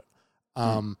spoke about it.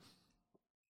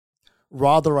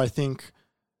 Rather, I think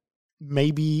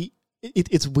maybe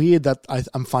it's weird that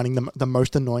I'm finding the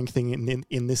most annoying thing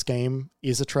in this game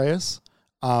is Atreus.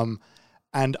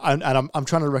 And I'm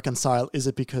trying to reconcile, is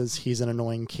it because he's an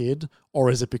annoying kid, or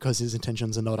is it because his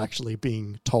intentions are not actually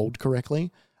being told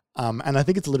correctly? And I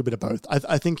think it's a little bit of both.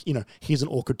 I think, you know, he's an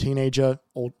awkward teenager.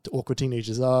 All awkward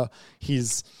teenagers are. He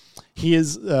is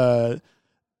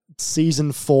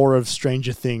season 4 of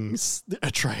Stranger Things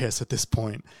Atreus at this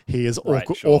point. He is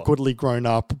awkwardly grown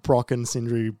up. Brock and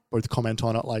Sindri both comment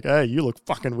on it like, hey, you look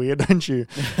fucking weird, don't you?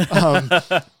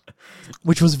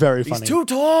 Which was very funny. He's too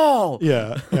tall.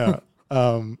 Yeah.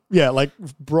 Like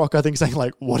Brock, I think, saying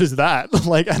like, "What is that?"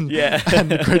 Like, and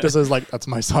Kratos is like, "That's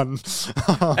my son."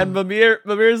 And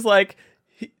Mimir's like,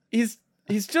 he's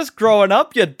just growing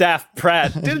up, you daft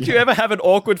prat. Didn't you ever have an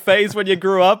awkward phase when you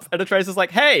grew up? And Atreus is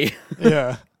like, "Hey."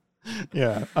 Yeah.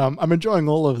 I'm enjoying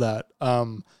all of that.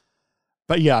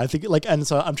 But yeah, I think like, and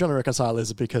so I'm trying to reconcile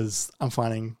this because I'm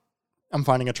finding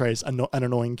Atreus an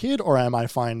annoying kid, or am I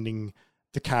finding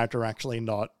the character actually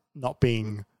not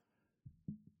being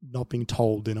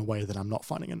told in a way that I'm not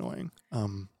finding annoying.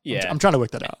 I'm trying to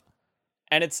work that out.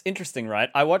 And it's interesting, right?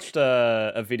 I watched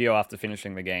a video after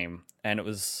finishing the game, and it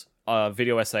was a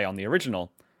video essay on the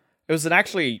original. It was an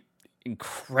actually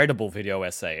incredible video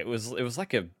essay. It was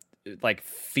like a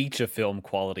feature film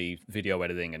quality video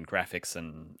editing and graphics,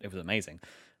 and it was amazing.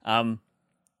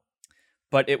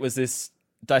 But it was this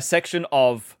dissection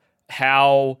of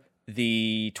how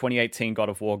the 2018 God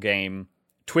of War game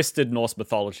twisted Norse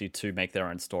mythology to make their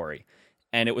own story.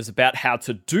 And it was about how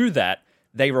to do that.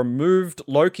 They removed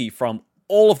Loki from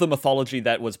all of the mythology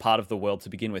that was part of the world to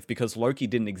begin with, because Loki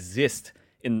didn't exist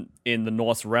in the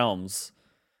Norse realms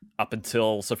up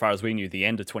until, so far as we knew, the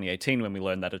end of 2018, when we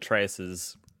learned that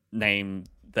Atreus's name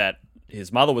that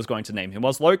his mother was going to name him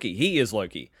was Loki. He is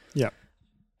Loki. Yeah.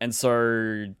 And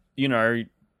so, you know,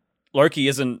 Loki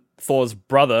isn't Thor's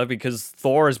brother because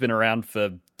Thor has been around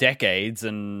for decades,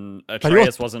 and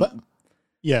Atreus wasn't.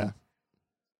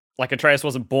 Like Atreus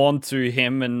wasn't born to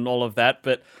him and all of that.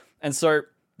 And so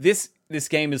this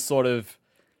game is sort of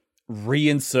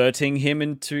reinserting him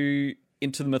into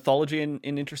the mythology in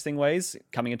interesting ways,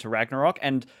 coming into Ragnarok.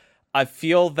 And I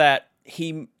feel that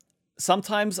he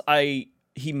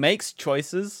makes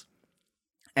choices,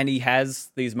 and he has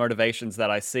these motivations that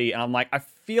I see, and I'm like, I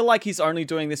feel like he's only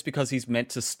doing this because he's meant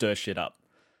to stir shit up.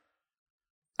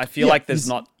 I feel like there's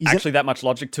not actually that much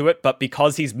logic to it, but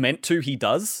because he's meant to, he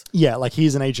does. Yeah, like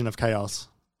he's an agent of chaos.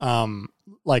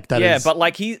 Like that. Yeah, but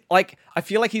I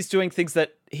feel like he's doing things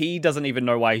that he doesn't even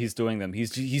know why he's doing them. He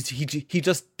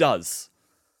just does.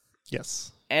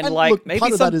 Yes. And like look,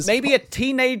 maybe a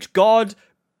teenage god,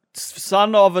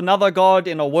 son of another god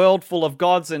in a world full of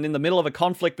gods and in the middle of a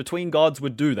conflict between gods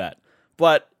would do that.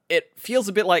 But it feels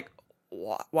a bit like,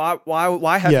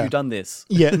 why have you done this?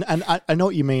 Yeah, and I know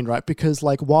what you mean, right? Because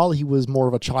like while he was more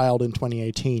of a child in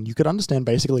 2018, you could understand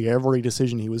basically every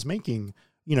decision he was making.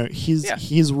 You know,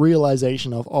 his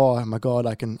realization of, oh my god,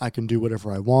 I can do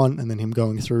whatever I want, and then him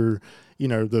going through, you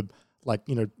know, the like,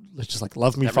 you know, let's just like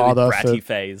love me, that father, really bratty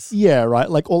phase. Yeah, right.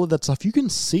 Like all of that stuff, you can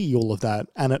see all of that,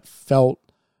 and it felt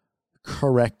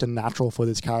correct and natural for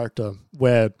this character.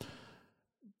 Where,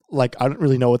 like, I don't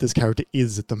really know what this character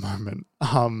is at the moment.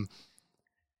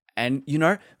 And, you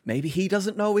know, maybe he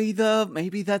doesn't know either.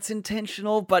 Maybe that's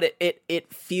intentional, but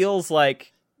it feels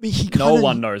like no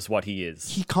one knows what he is.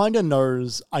 He kind of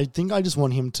knows. I think I just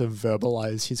want him to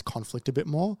verbalize his conflict a bit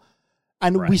more.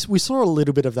 And we saw a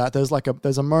little bit of that.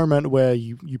 There's a moment where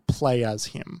you play as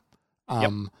him.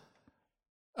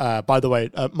 By the way,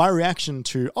 my reaction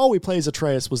to, we play as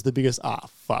Atreus was the biggest,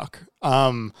 fuck.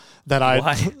 Why?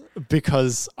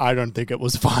 Because I don't think it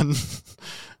was fun.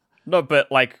 No,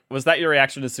 but like, was that your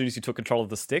reaction as soon as you took control of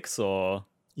the sticks, or?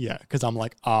 Yeah, because I'm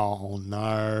like, oh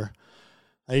no,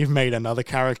 they've made another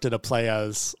character to play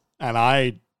as, and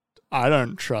I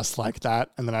don't trust like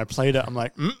that. And then I played it, I'm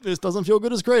like, this doesn't feel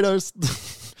good as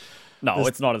Kratos. No,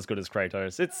 it's not as good as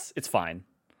Kratos. It's fine.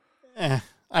 I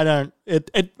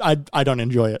don't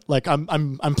enjoy it. Like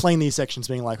I'm playing these sections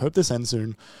being like, hope this ends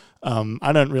soon.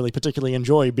 I don't really particularly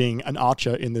enjoy being an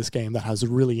archer in this game that has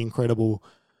really incredible,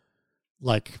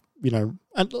 like, you know,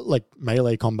 and like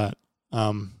melee combat.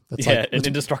 That's an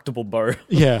indestructible bow.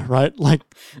 Yeah, right. Like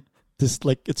this,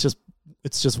 like it's just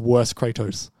worse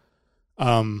Kratos.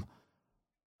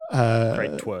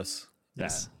 Kratos.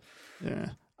 Yes.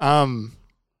 Yeah.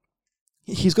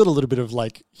 He's got a little bit of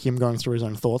like him going through his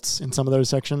own thoughts in some of those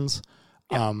sections.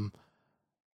 Yep.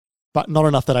 But not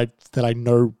enough that I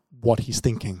know what he's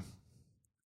thinking.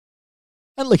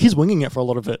 And like he's winging it for a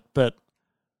lot of it, but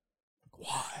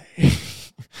why?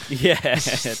 Yeah,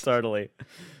 totally.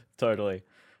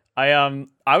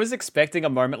 I was expecting a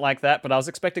moment like that, but I was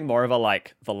expecting more of a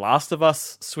like The Last of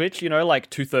Us switch, you know, like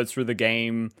 2/3 through the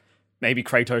game, maybe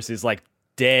Kratos is like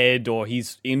dead or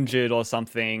he's injured or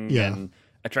something, yeah. and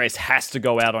Atreus has to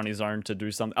go out on his own to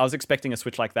do something. I was expecting a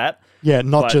switch like that. Yeah,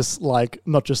 not But- just like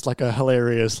a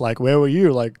hilarious like, where were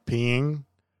you, like peeing,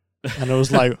 and it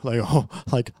was like oh,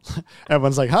 like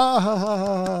everyone's like ha ha ha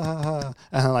ha ha ha,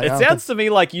 and like It oh, sounds to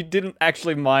me like you didn't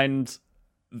actually mind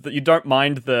that you don't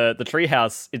mind the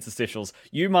treehouse interstitials.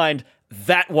 You mind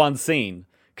that one scene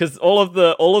because all of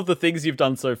the things you've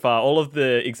done so far, all of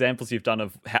the examples you've done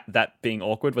of that being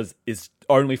awkward is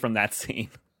only from that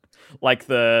scene. Like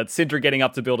the Sindri getting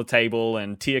up to build a table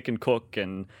and Tyr can cook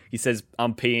and he says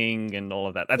I'm peeing and all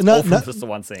of that. That's all from just the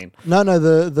one scene. no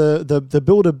the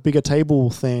build a bigger table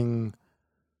thing.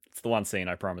 It's the one scene,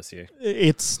 I promise you.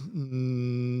 It's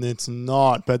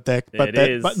not, but It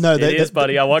is,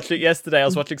 buddy. I watched it yesterday. I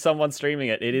was watching someone streaming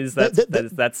it. It is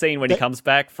that scene when he comes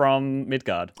back from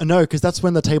Midgard. No, because that's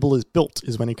when the table is built.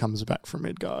 Is when he comes back from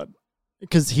Midgard.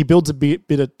 Because he builds he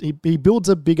builds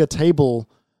a bigger table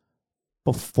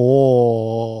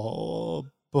before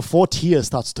Tyr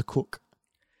starts to cook.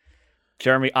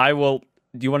 Jeremy, do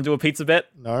you want to do a pizza bet?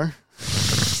 No,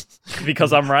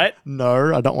 Because I'm right?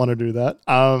 no, I don't want to do that.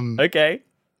 Okay.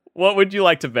 What would you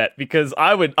like to bet? Because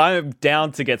I am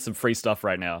down to get some free stuff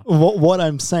right now. What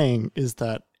I'm saying is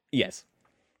that Yes.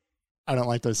 I don't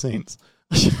like those scenes.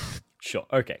 Sure.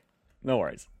 Okay. No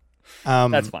worries.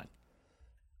 That's fine.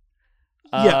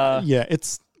 Yeah.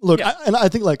 It's look, yeah. I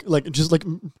think like just like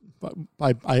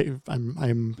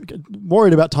I'm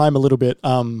worried about time a little bit.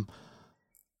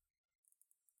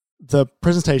 The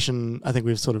presentation, I think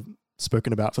we've sort of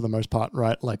spoken about for the most part,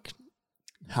 right? Like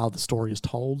how the story is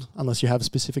told. Unless you have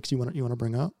specifics you want to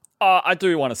bring up. I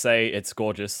do want to say it's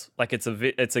gorgeous. Like it's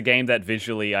a game that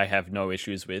visually I have no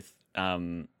issues with.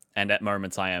 And at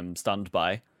moments I am stunned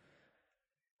by.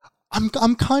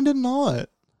 I'm kind of not.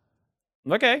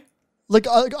 Okay. Like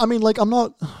I mean, like I'm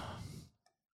not.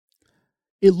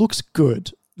 It looks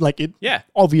good. Like it. Yeah.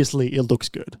 Obviously, it looks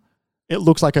good. It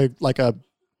looks like a.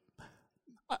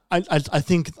 I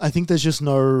think there's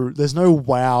no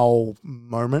wow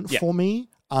moment for me.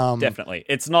 Definitely.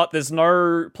 There's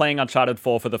no playing Uncharted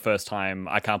 4 for the first time.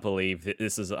 I can't believe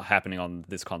this is happening on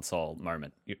this console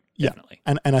moment. Definitely.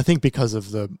 Yeah. And I think because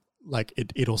of the like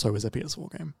it also is a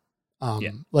PS4 game.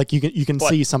 Yeah. Like you can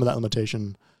see some of that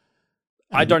limitation.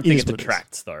 I don't think it what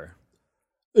detracts though.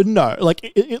 No, like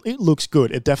it looks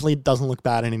good. It definitely doesn't look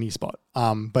bad in any spot.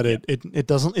 But it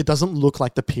doesn't look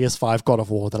like the PS5 God of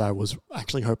War that I was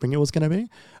actually hoping it was going to be.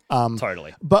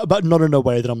 Totally. But not in a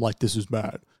way that I'm like, this is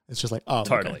bad. It's just like, oh,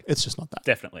 Totally. Okay. It's just not that.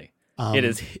 Definitely.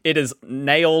 It is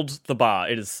nailed the bar.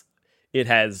 It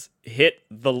has hit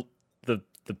the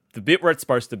bit where it's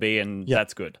supposed to be, and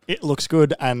that's good. It looks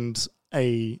good, and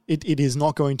it is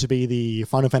not going to be the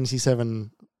Final Fantasy VII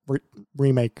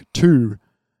Remake 2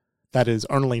 that is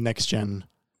only next gen.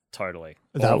 Totally.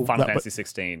 Or Final Fantasy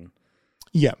 16.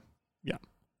 Yeah.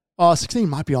 16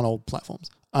 might be on old platforms.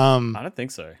 I don't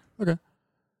think so. Okay.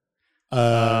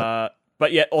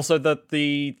 But yeah, also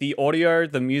the audio,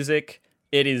 the music,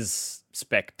 it is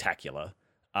spectacular.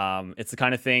 It's the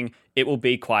kind of thing, it will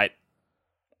be quite...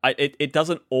 It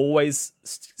doesn't always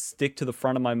stick to the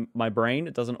front of my brain.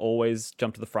 It doesn't always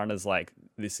jump to the front as like,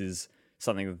 this is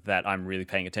something that I'm really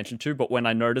paying attention to. But when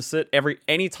I notice it,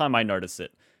 anytime I notice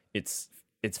it, it's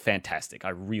fantastic. I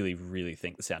really, really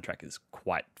think the soundtrack is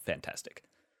quite fantastic.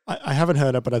 I haven't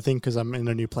heard it, but I think because I'm in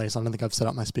a new place, I don't think I've set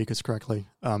up my speakers correctly.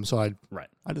 So I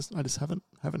just haven't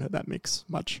heard that mix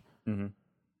much. Mm-hmm.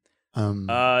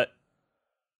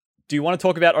 Do you want to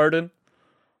talk about Odin?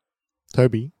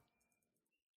 Toby.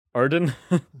 Odin?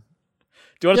 Do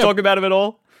you want to talk about him at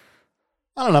all?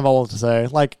 I don't have a lot to say.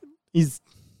 Like he's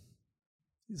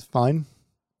fine.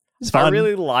 He's fine. I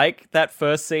really like that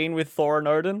first scene with Thor and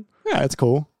Odin. Yeah, it's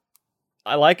cool.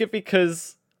 I like it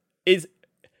because it's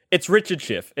Richard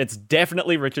Schiff. It's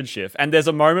definitely Richard Schiff. And there's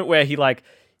a moment where he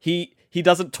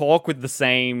doesn't talk with the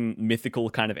same mythical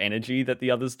kind of energy that the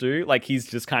others do. Like he's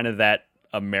just kind of that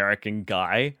American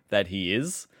guy that he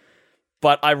is.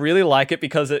 But I really like it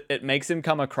because it makes him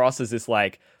come across as this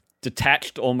like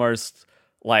detached, almost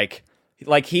like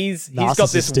he's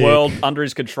got this world under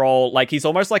his control. Like he's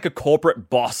almost like a corporate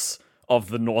boss of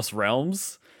the Norse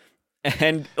realms.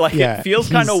 And like it feels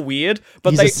kind of weird,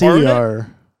 but they own it.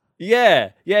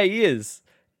 Yeah, he is.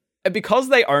 And because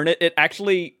they own it, it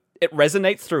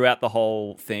resonates throughout the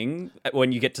whole thing.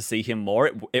 When you get to see him more,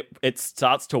 it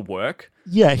starts to work.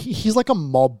 Yeah, he's like a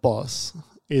mob boss.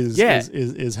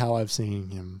 Is how I've seen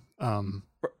him.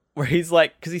 Where he's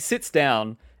like, because he sits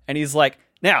down and he's like,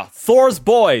 now Thor's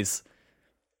boys,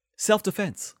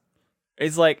 self-defense.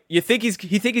 He's like, you think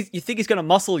he's gonna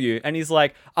muscle you, and he's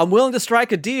like, I'm willing to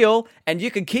strike a deal, and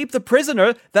you can keep the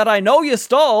prisoner that I know you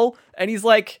stole. And he's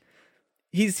like,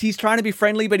 he's trying to be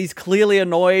friendly, but he's clearly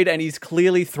annoyed and he's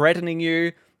clearly threatening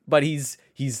you. But he's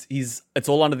it's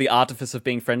all under the artifice of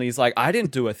being friendly. He's like, I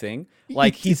didn't do a thing.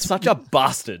 Like, he's such a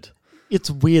bastard. It's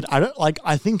weird. I don't like.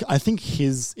 I think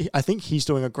he's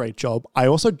doing a great job. I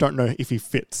also don't know if he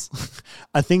fits.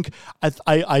 I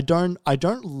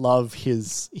don't love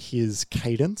his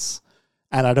cadence,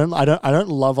 and I don't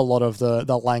love a lot of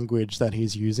the language that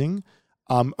he's using.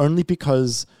 Only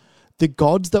because the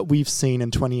gods that we've seen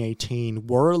in 2018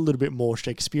 were a little bit more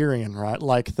Shakespearean, right?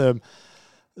 Like the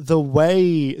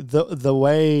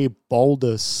way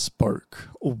Balder spoke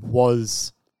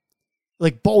was.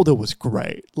 Like, Balder was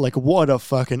great. Like, what a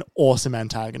fucking awesome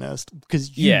antagonist. Because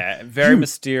very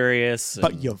mysterious.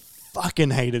 But you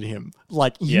fucking hated him.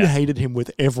 Like, you hated him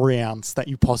with every ounce that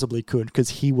you possibly could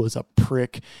because he was a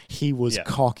prick. He was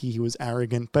cocky. He was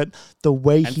arrogant. But the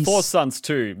way and 4 sons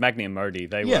too, Magni and Modi,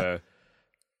 they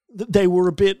were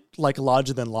a bit, like,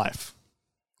 larger than life.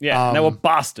 Yeah, and they were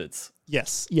bastards.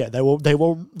 Yes. Yeah, they were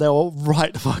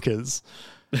right fuckers.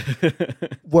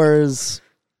 Whereas...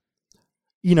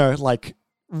 Richard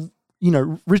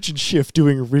Schiff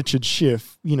doing Richard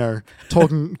Schiff,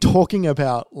 talking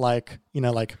about and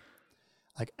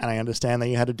I understand that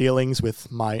you had dealings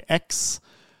with my ex.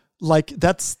 Like,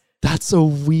 that's a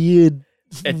weird.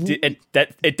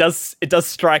 It does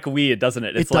strike weird, doesn't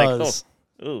it? It's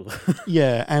ooh.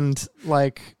 Yeah, and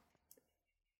like,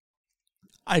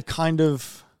 I kind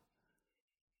of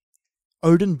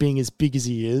Odin being as big as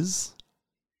he is.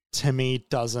 To me,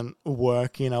 doesn't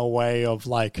work in a way of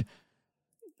like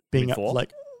being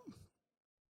like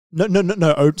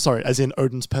no. Sorry, as in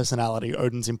Odin's personality,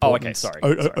 Odin's importance. Oh,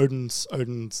 okay, sorry.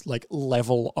 Odin's like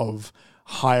level of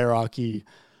hierarchy.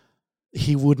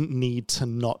 He wouldn't need to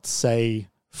not say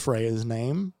Freya's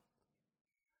name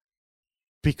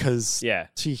because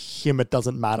to him it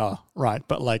doesn't matter, right?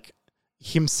 But like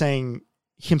him saying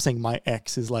my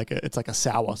ex is like it's like a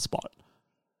sour spot.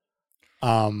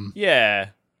 Yeah.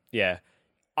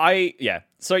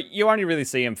 So you only really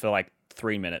see him for like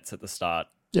 3 minutes at the start.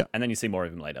 Yeah. And then you see more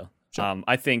of him later. Sure.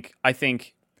 I think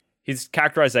his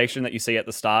characterization that you see at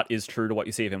the start is true to what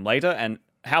you see of him later, and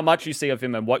how much you see of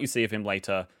him and what you see of him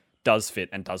later does fit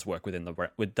and does work within the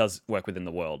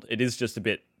world. It is just a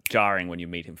bit jarring when you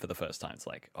meet him for the first time. It's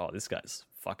like, oh, this guy's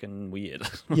fucking weird.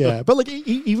 Yeah, but like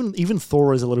even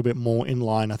Thor is a little bit more in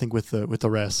line, I think, with the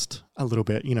rest a little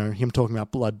bit. Him talking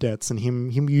about blood debts and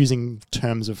him using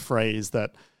terms of phrase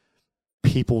that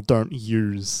people don't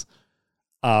use.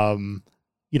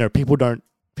 People don't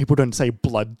say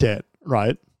blood debt,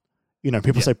 right?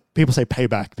 People say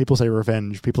payback, people say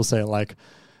revenge, people say like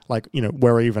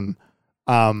we're even.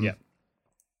 Odin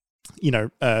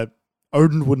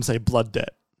wouldn't say blood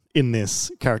debt in this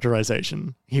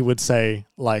characterization. He would say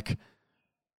like,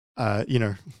 I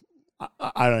don't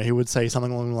know. He would say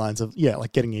something along the lines of,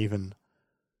 like getting even.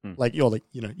 Like you're like,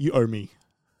 you owe me.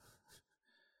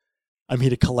 I'm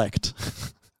here to collect.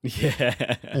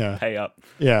 Yeah. Pay up.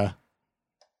 Yeah.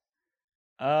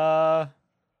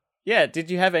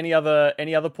 Did you have any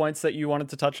other points that you wanted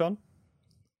to touch on?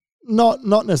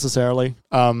 Not necessarily.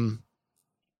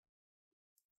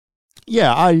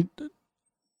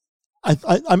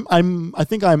 I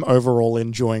think I'm overall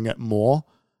enjoying it more.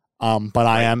 But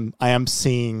I am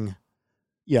seeing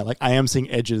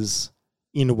edges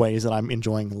in ways that I'm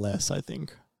enjoying less, I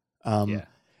think.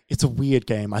 It's a weird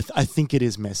game. I think it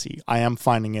is messy. I am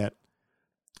finding it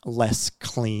less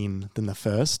clean than the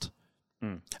first.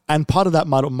 And part of that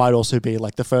might also be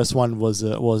like the first one was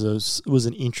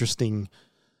an interesting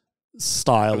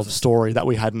style of story that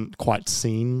we hadn't quite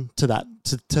seen to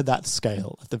that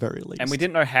scale at the very least. And we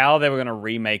didn't know how they were going to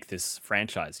remake this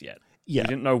franchise yet. Yeah. We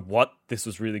didn't know what this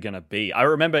was really going to be.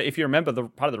 If you remember, the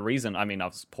part of the reason, I mean, I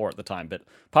was poor at the time, but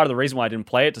part of the reason why I didn't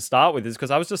play it to start with is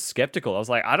because I was just skeptical. I was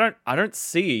like, I don't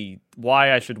see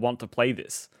why I should want to play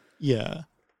this. Yeah.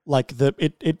 Like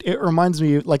it reminds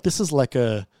me, like this is like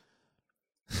a,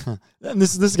 and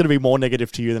this is going to be more negative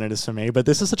to you than it is for me, but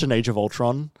this is such an Age of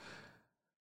Ultron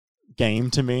game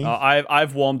to me.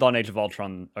 I've warmed on Age of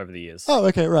Ultron over the years. Oh,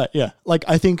 okay, right, yeah. Like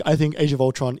I think Age of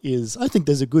Ultron I think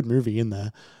there's a good movie in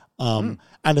there, and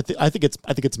I think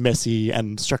it's messy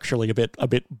and structurally a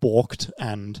bit balked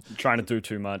and trying to do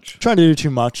too much.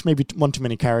 Maybe one too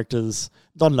many characters,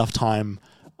 not enough time.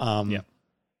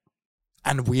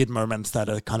 And weird moments that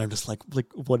are kind of just like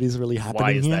what is really happening?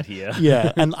 Why is that here?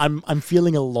 Yeah, and I'm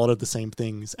feeling a lot of the same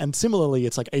things. And similarly,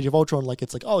 it's like Age of Ultron, like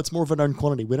it's like, oh, it's more of a known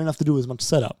quantity. We don't have to do as much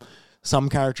setup. Some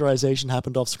characterization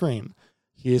happened off screen.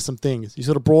 Here's some things you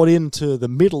sort of brought into the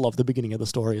middle of the beginning of the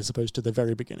story as opposed to the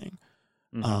very beginning.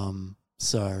 Mm-hmm.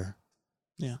 So,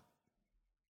 yeah.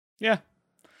 Yeah.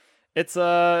 It's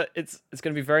going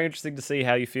to be very interesting to see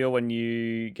how you feel when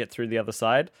you get through the other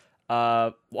side.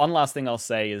 One last thing I'll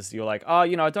say is you're like, oh,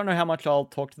 I don't know how much I'll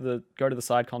go to the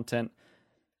side content.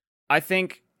 I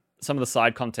think some of the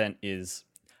side content is,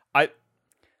 I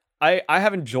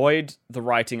have enjoyed the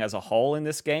writing as a whole in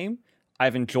this game.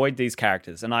 I've enjoyed these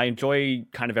characters, and I enjoy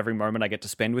kind of every moment I get to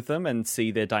spend with them and see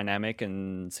their dynamic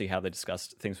and see how they discuss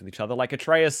things with each other. Like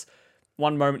Atreus,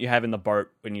 one moment you have in the boat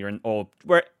when you're in, or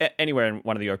anywhere in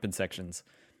one of the open sections,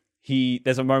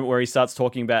 there's a moment where he starts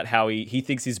talking about how he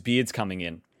thinks his beard's coming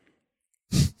in,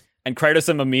 and Kratos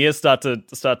and Mimir start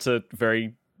to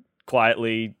very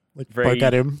quietly, poke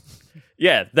at him.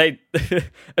 Yeah,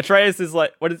 Atreus is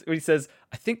like, what he says?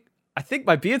 I think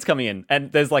my beard's coming in,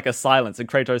 and there's like a silence, and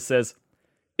Kratos says,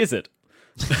 "Is it?"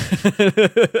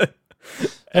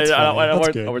 I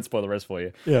won't spoil the rest for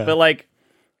you. Yeah. But like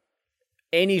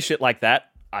any shit like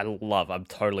that, I love. I'm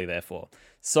totally there for.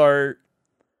 So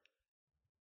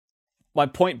my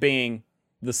point being,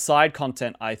 the side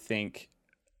content, I think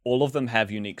all of them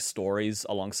have unique stories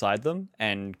alongside them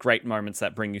and great moments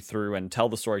that bring you through and tell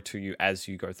the story to you as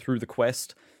you go through the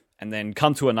quest and then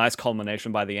come to a nice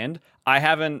culmination by the end.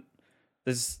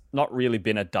 There's not really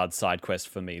been a dud side quest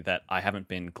for me that I haven't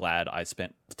been glad I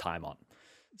spent time on.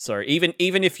 So even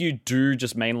if you do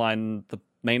just mainline the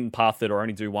main path or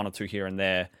only do one or two here and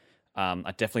there,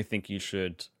 I definitely think you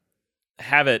should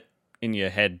have it in your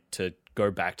head to go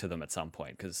back to them at some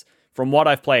point. Because from what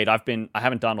I've played, I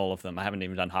haven't done all of them. I haven't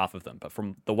even done half of them. But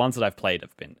from the ones that I've played,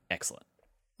 have been excellent.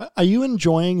 Are you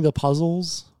enjoying the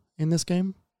puzzles in this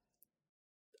game?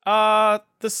 There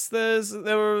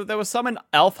were some in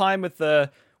Alfheim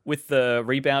with the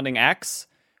rebounding axe,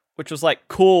 which was like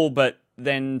cool, but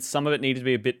then some of it needed to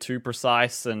be a bit too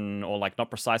precise or like not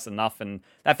precise enough, and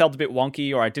that felt a bit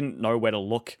wonky, or I didn't know where to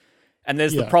look. And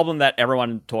there's the problem that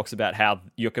everyone talks about, how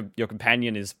your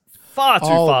companion is far too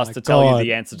fast to tell you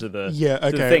the answer to the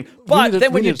thing. But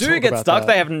then when you do get stuck,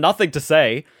 they have nothing to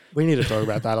say. We need to talk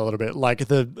about that a little bit. Like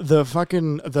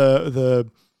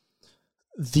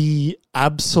the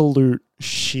absolute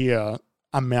sheer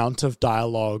amount of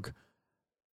dialogue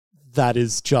that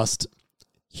is just,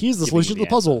 here's the solution to the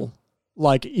puzzle.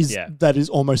 That is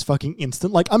almost fucking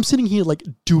instant. Like, I'm sitting here like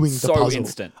doing the puzzle.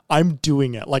 Instant. I'm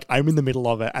doing it. Like, I'm in the middle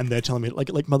of it and they're telling me like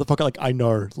motherfucker, like I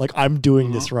know. Like, I'm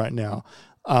doing this right now.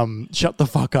 Shut the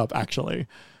fuck up, actually.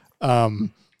 It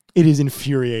is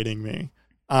infuriating me.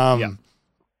 I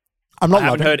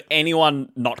haven't heard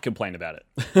anyone not complain about it.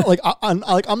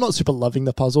 I'm not super loving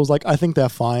the puzzles. Like, I think they're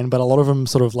fine, but a lot of them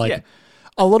sort of like,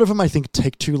 a lot of them I think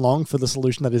take too long for the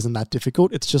solution that isn't that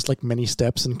difficult. It's just like many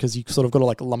steps, and because you sort of got to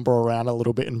like lumber around a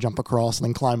little bit and jump across and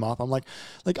then climb up. I'm like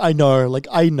I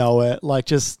know it. Like,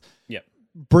 just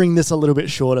bring this a little bit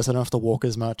shorter so I don't have to walk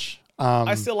as much.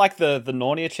 I still like the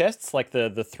Narnia chests, like the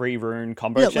 3-rune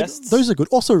combo chests. Like, those are good.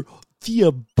 Also, the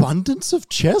abundance of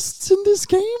chests in this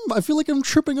game, I feel like I'm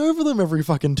tripping over them every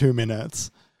fucking 2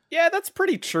 minutes. Yeah, that's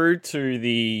pretty true to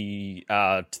the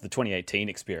 2018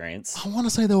 experience. I want to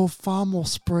say they were far more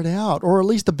spread out, or at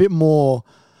least a bit more,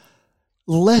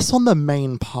 less on the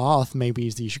main path maybe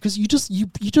is the issue, because you're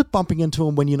just bumping into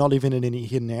them when you're not even in any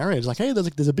hidden areas. Like, hey,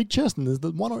 there's a big chest, and there's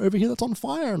the one over here that's on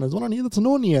fire, and there's one on here that's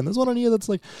Narnia, and there's one on here that's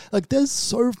like there's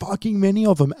so fucking many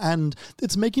of them, and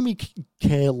it's making me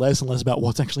care less and less about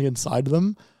what's actually inside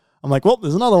them. I'm like, well,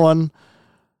 there's another one.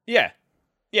 Yeah,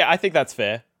 I think that's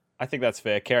fair.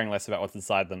 Caring less about what's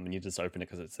inside them when you just open it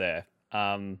because it's there.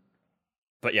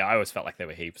 But yeah, I always felt like there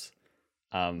were heaps.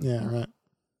 Yeah, right.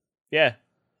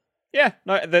 Yeah,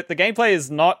 no, the gameplay is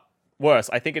not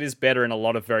worse. I think it is better in a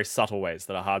lot of very subtle ways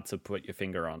that are hard to put your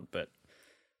finger on. But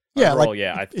overall,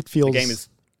 it feels... The game is...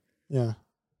 Yeah.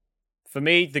 For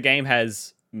me, the game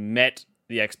has met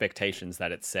the expectations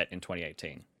that it set in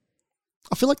 2018.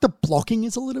 I feel like the blocking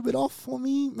is a little bit off for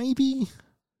me, maybe.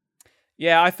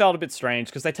 Yeah, I felt a bit strange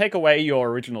because they take away your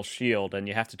original shield and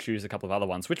you have to choose a couple of other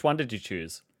ones. Which one did you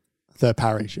choose? The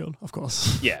parry shield, of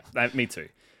course. Yeah, me too.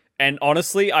 And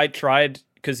honestly, I tried...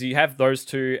 Because you have those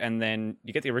two, and then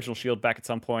you get the original shield back at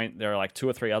some point. There are like 2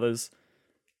 or 3 others.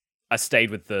 I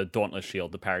stayed with the Dauntless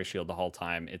shield, the parry shield, the whole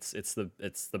time. It's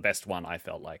the best one, I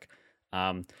felt like.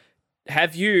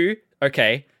 Have you?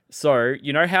 Okay, so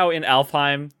you know how in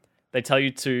Alfheim they tell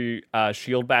you to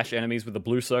shield bash enemies with a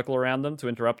blue circle around them to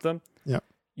interrupt them? Yeah.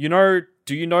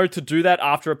 Do you know to do that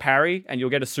after a parry, and you'll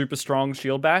get a super strong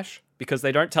shield bash? Because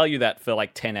they don't tell you that for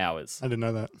like 10 hours. I didn't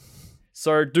know that.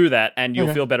 So do that, and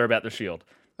you'll feel better about the shield.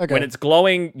 Okay. When it's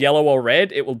glowing yellow or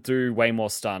red, it will do way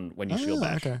more stun when you shield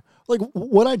bash. Okay. Like,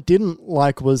 what I didn't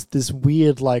like was this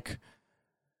weird, like,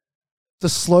 the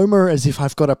slow-mo as if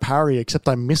I've got a parry, except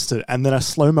I missed it, and then a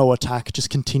slow-mo attack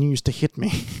just continues to hit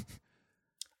me.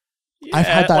 Yeah, I've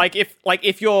had that.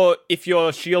 if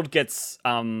your shield gets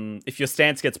if your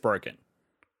stance gets broken.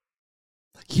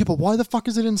 Yeah, but why the fuck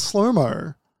is it in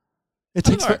slow-mo? It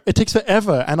I don't know. it takes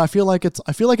forever, and I feel like it's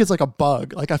like a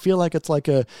bug. Like I feel like it's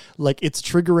it's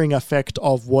triggering effect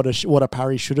of what a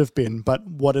parry should have been, but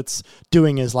what it's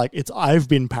doing is like I've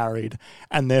been parried,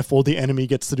 and therefore the enemy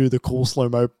gets to do the cool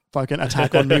slow-mo fucking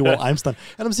attack on me while I'm stunned.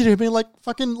 And I'm sitting here being like,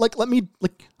 fucking let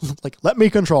me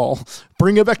control.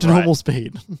 Bring it back to normal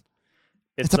speed.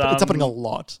 It's happening a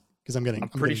lot because I'm pretty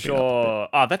getting beat sure.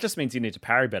 Oh, that just means you need to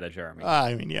parry better, Jeremy.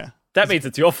 I mean, yeah. That means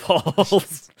it's your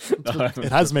fault. No,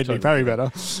 It has made me parry better.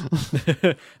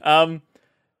 I'm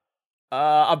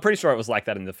pretty sure it was like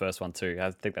that in the first one too.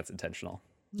 I think that's intentional.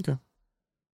 Okay.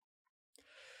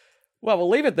 Well, we'll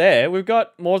leave it there. We've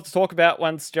got more to talk about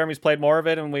once Jeremy's played more of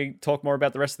it and we talk more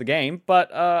about the rest of the game. But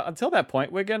until that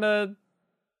point, we're going to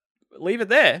leave it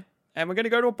there and we're going to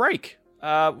go to a break.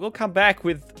 We'll come back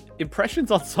with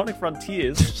impressions on Sonic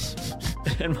Frontiers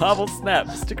and Marvel Snap.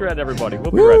 Stick around, everybody.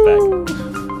 We'll be right back.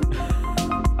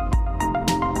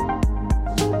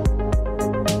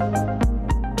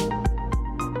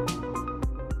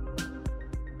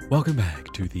 Welcome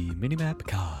back to the Minimap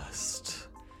Cast.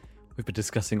 We've been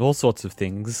discussing all sorts of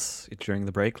things during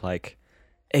the break, like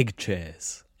egg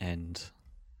chairs and...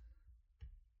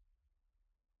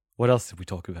 What else did we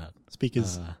talk about?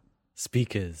 Speakers.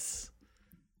 Speakers.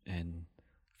 And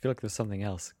I feel like there's something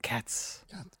else. Cats.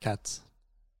 Cats.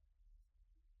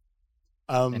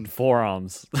 And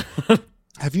forearms.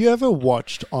 Have you ever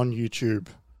watched on YouTube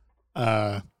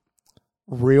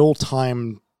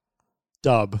real-time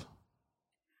dub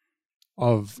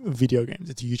of video games?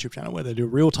 It's a YouTube channel where they do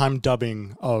real-time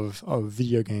dubbing of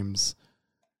video games.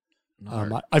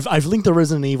 No. I've linked the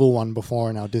Resident Evil one before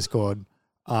in our Discord,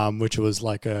 which was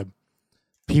like a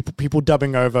people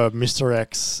dubbing over Mr.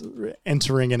 X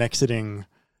entering and exiting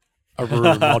a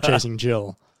room while chasing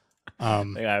Jill. I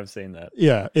think I have seen that.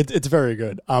 Yeah, it's very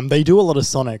good. They do a lot of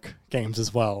Sonic games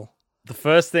as well. The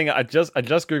first thing I just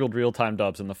googled real-time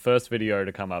dubs, and the first video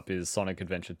to come up is Sonic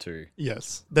Adventure 2.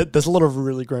 Yes, there's a lot of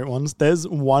really great ones. There's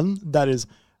one that is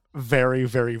very,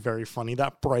 very, very funny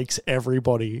that breaks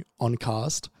everybody on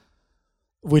cast,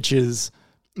 which is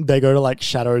they go to like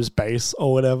Shadow's base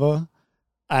or whatever,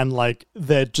 and like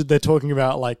they're talking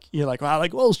about like you're like wow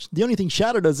like well the only thing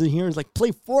Shadow does in here is like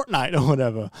play Fortnite or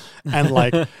whatever, and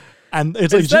like and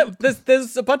it's like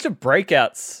there's a bunch of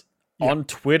breakouts on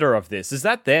Twitter of this. Is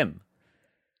that them?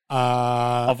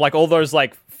 Of like all those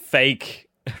like fake.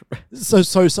 So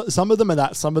some of them are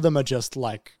that. Some of them are just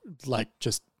like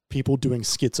just people doing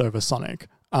skits over Sonic.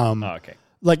 Okay.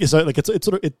 Like so like it's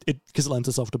sort of it because it lends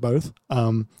itself to both.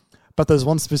 But there's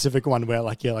one specific one where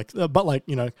like yeah like but like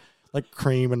you know like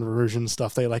Cream and Rouge and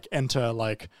stuff they like enter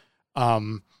like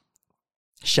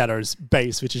Shadow's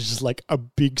base, which is just like a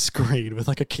big screen with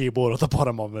like a keyboard at the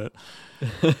bottom of it,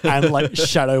 and like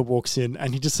Shadow walks in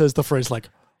and he just says the phrase like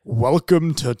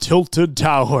 "Welcome to Tilted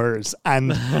Towers,"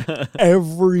 and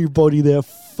everybody there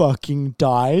fucking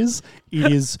dies.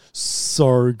 It is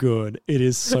so good. It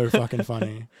is so fucking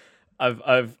funny.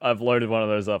 I've loaded one of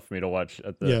those up for me to watch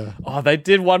at the. Yeah. Oh, they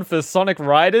did one for Sonic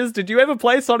Riders. Did you ever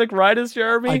play Sonic Riders,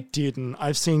 Jeremy? I didn't.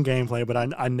 I've seen gameplay, but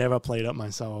I never played it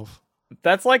myself.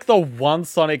 That's like the one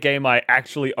Sonic game I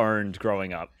actually owned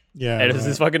growing up. Yeah. And it was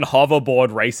this fucking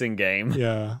hoverboard racing game.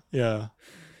 Yeah, yeah.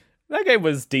 That game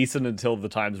was decent until the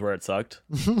times where it sucked.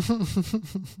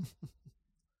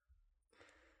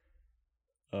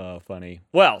 Funny.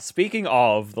 Well, speaking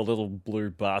of the little blue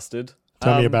bastard.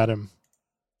 Tell me about him.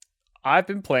 I've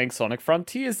been playing Sonic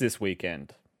Frontiers this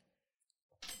weekend.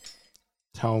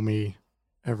 Tell me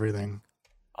everything.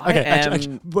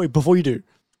 Actually, wait, before you do,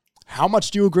 how much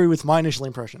do you agree with my initial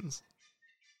impressions?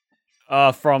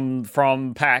 From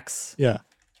PAX. Yeah.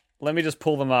 Let me just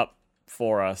pull them up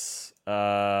for us.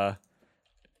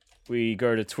 We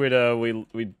go to Twitter, we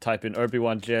type in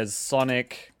Obi-Wan Jez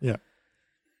Sonic. Yeah.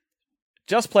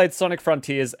 Just played Sonic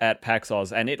Frontiers at PAX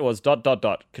Oz, and it was ...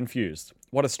 confused.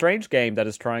 What a strange game that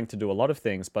is trying to do a lot of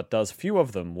things, but does few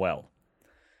of them well.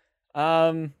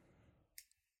 Yeah,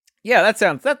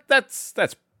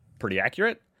 that's pretty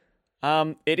accurate.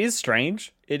 It is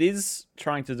strange. It is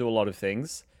trying to do a lot of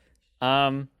things.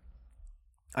 I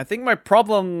think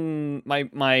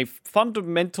my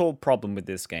fundamental problem with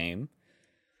this game,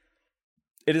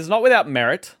 it is not without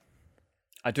merit.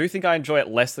 I do think I enjoy it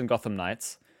less than Gotham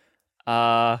Knights.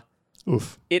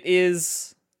 Oof. It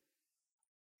is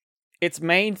its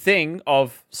main thing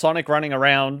of Sonic running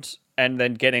around and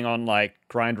then getting on like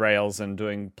grind rails and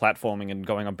doing platforming and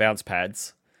going on bounce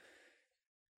pads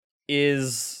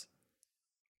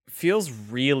feels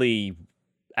really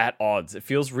at odds. It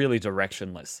feels really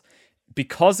directionless.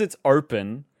 because it's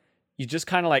open, you just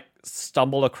kind of like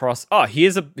stumble across, oh,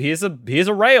 here's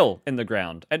a rail in the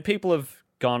ground. And people have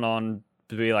gone on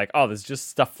to be like, oh, there's just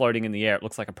stuff floating in the air. It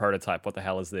looks like a prototype. What the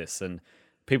hell is this? And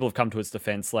people have come to its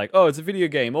defense like, oh, it's a video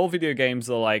game. All video games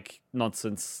are like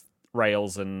nonsense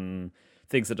rails and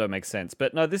things that don't make sense.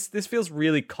 But no, this feels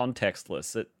really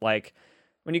contextless. It like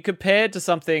when you compare it to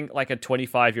something like a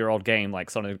 25-year-old game like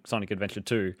Sonic Adventure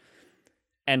 2,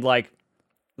 and like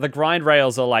the grind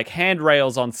rails are like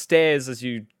handrails on stairs as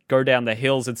you go down the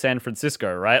hills in San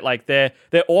Francisco, right? Like they're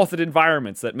authored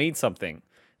environments that mean something.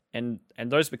 And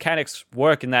those mechanics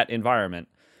work in that environment.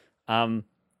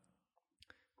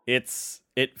 It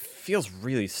feels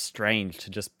really strange to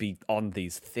just be on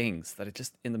these things that are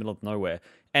just in the middle of nowhere.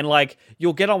 And like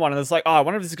you'll get on one and it's like, oh, I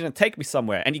wonder if this is going to take me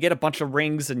somewhere. And you get a bunch of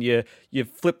rings and you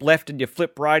flip left and you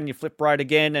flip right and you flip right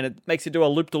again, and it makes you do a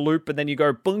loop to loop, and then you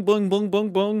go boom boom boom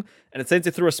boom boom, and it sends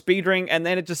you through a speed ring, and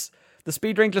then the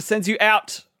speed ring just sends you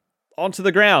out onto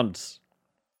the ground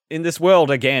in this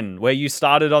world again, where you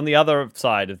started on the other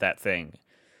side of that thing.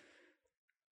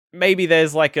 Maybe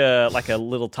there's like a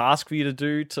little task for you to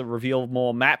do to reveal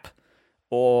more map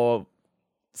or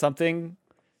something.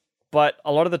 But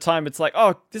a lot of the time it's like,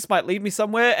 oh, this might lead me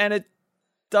somewhere, and it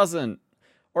doesn't.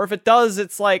 Or if it does,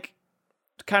 it's like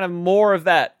kind of more of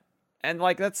that. And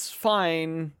like, that's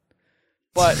fine.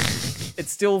 But it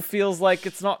still feels like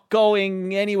it's not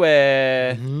going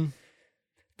anywhere. Mm-hmm.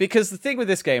 Because the thing with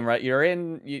this game, right,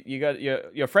 you got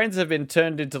your friends have been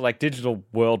turned into like digital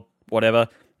world, whatever,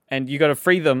 and you got to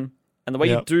free them. And the way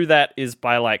you do that is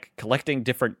by like collecting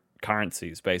different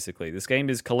currencies, basically. This game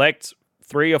is collect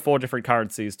 3 or 4 different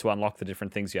currencies to unlock the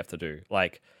different things you have to do.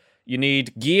 Like, you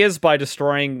need gears by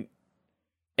destroying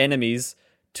enemies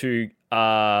to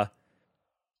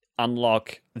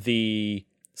unlock the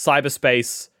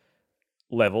cyberspace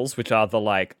levels, which are the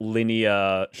like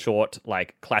linear short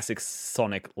like classic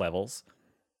Sonic levels.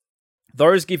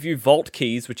 Those give you vault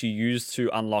keys, which you use to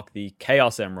unlock the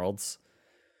Chaos Emeralds.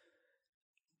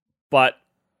 But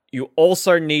you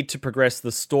also need to progress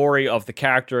the story of the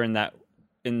character in that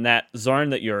zone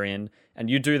that you're in, and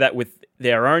you do that with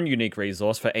their own unique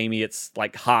resource. For Amy, it's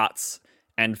like hearts,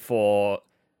 and for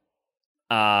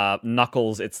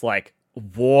Knuckles, it's like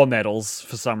war medals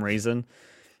for some reason.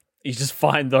 You just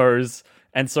find those.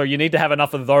 And so you need to have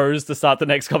enough of those to start the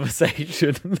next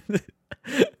conversation.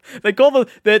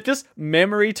 They're just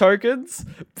memory tokens.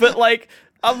 But like,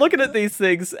 I'm looking at these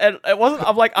things and I'm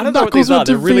like, I don't know what these are.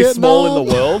 They're really small in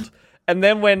the world. And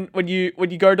then when you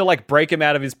go to like break him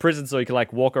out of his prison so he can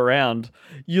like walk around,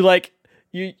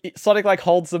 Sonic like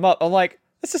holds them up. I'm like,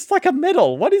 it's just like a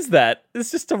medal. What is that?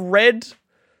 It's just a red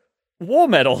war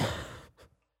medal.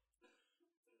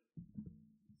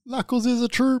 Knuckles is a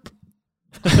troop.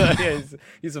 Yeah,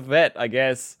 he's a vet, I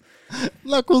guess.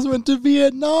 Knuckles went to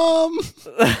Vietnam.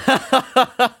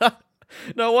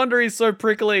 No wonder he's so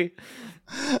prickly.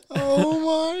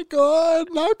 Oh my god,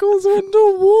 Knuckles went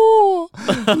to war.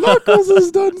 Knuckles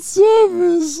has done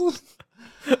service.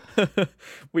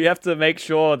 We have to make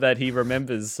sure that he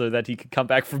remembers so that he can come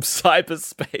back from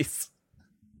cyberspace.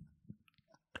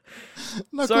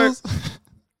 Knuckles...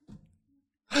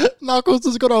 Knuckles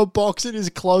has got a box in his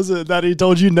closet that he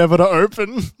told you never to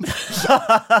open.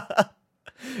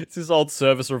 It's his old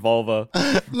service revolver.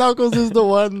 Knuckles is the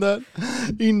one that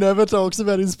he never talks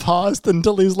about his past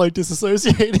until he's like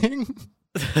disassociating.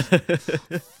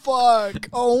 Fuck.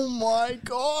 Oh my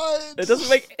god. It doesn't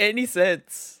make any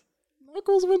sense.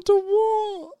 Knuckles went to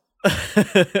war.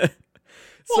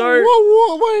 So...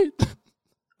 Wait.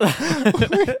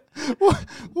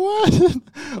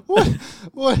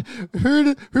 What?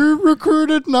 Who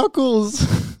recruited Knuckles?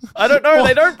 I don't know.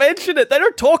 They don't mention it. They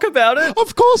don't talk about it.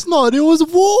 Of course not. It was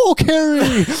war,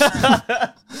 Kerry.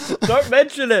 Don't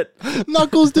mention it.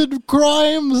 Knuckles did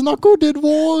crimes. Knuckles did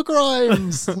war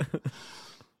crimes.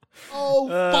 Oh,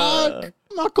 fuck.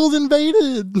 Knuckles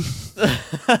invaded.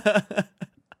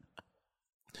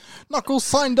 Knuckles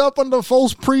signed up under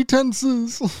false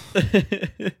pretenses.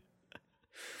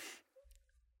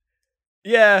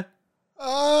 Yeah.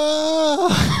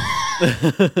 I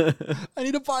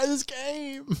need to buy this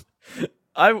game.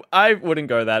 I wouldn't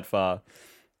go that far.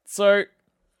 So,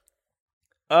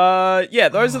 yeah,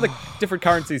 those are the different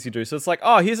currencies you do. So it's like,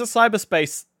 oh, here's a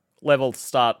cyberspace level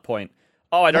start point.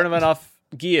 Oh, I don't have enough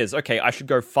gears. Okay, I should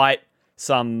go fight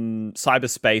some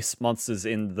cyberspace monsters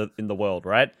in the world,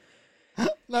 right?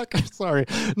 Sorry,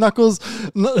 Knuckles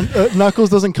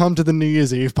doesn't come to the New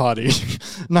Year's Eve party.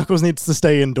 Knuckles needs to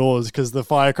stay indoors because the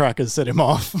firecrackers set him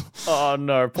off. Oh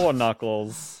no, poor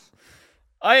Knuckles.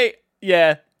 I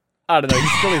don't know,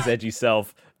 he's still his edgy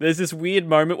self. There's this weird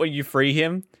moment when you free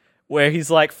him where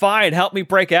he's like, fine, help me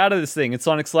break out of this thing. And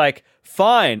Sonic's like,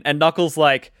 fine. And Knuckles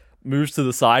like moves to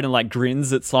the side and like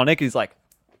grins at Sonic. He's like,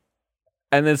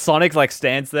 and then Sonic like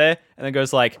stands there and then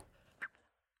goes like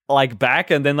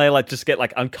back, and then they like just get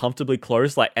like uncomfortably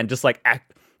close, like, and just like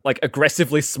act like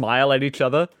aggressively smile at each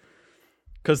other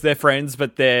because they're friends,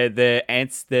 but they're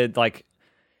ants. They're like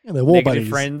they're war negative buddies.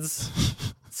 friends.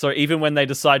 So even when they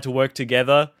decide to work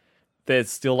together, they're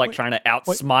still like trying to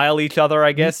out-smile each other,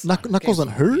 I guess. Knuckles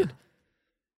and who?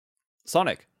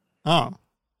 Sonic. Oh,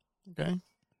 okay.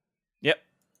 Yep.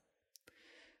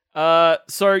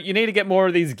 So you need to get more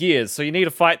of these gears. So you need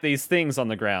to fight these things on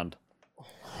the ground.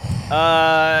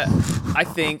 I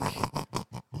think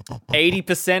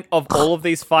 80% of all of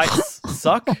these fights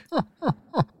suck.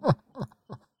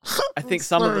 I think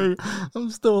some of them... I'm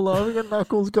still laughing at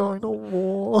Knuckles going to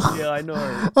war. Yeah, I know.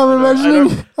 I'm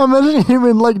imagining him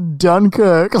in like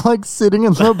Dunkirk, like sitting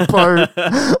in the boat,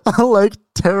 like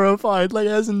terrified, like he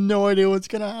has no idea what's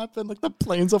gonna happen. Like the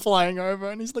planes are flying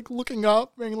over, and he's like looking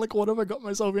up, being like, "What have I got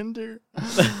myself into?"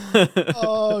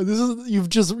 Oh,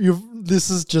 this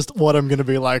is just what I'm gonna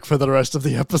be like for the rest of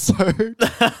the episode.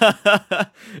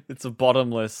 It's a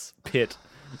bottomless pit.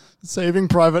 Saving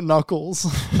Private Knuckles.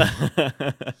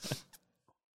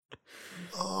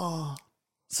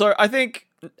 So I think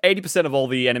 80% of all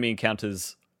the enemy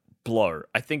encounters blow.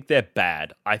 I think they're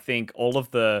bad. I think all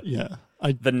of the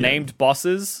named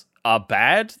bosses are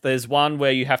bad. There's one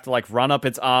where you have to like run up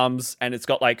its arms, and it's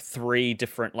got like 3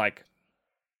 different like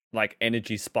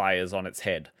energy spires on its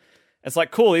head. It's like,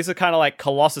 cool, these are kind of like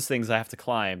Colossus things I have to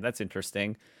climb. That's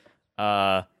interesting.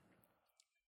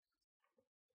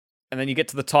 And then you get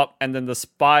to the top, and then the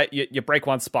spire, you break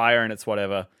one spire, and it's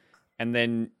whatever. And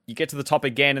then you get to the top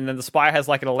again, and then the spire has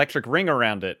like an electric ring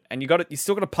around it, and you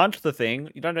still got to punch the thing.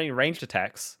 You don't have any ranged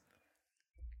attacks.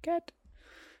 You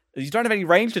don't have any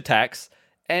ranged attacks,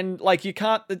 and like you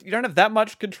don't have that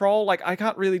much control. Like I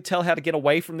can't really tell how to get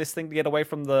away from this thing, to get away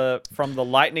from the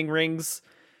lightning rings.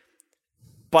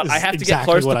 But I have to get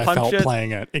close to punch it. Exactly what I felt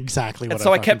playing it. Exactly what I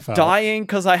felt. And so I kept dying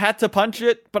because I had to punch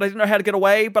it, but I didn't know how to get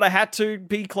away, but I had to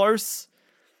be close.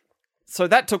 So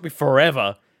that took me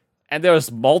forever. And there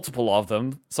was multiple of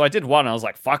them. So I did one, and I was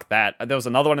like, fuck that. And there was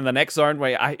another one in the next zone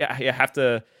where you have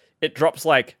to... It drops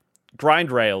like grind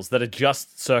rails that are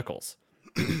just circles.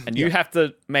 And you have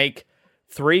to make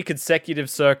 3 consecutive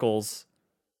circles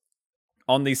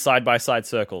on these side-by-side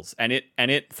circles. And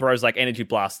it throws like energy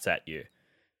blasts at you.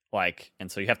 Like, and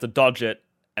so you have to dodge it,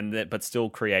 but still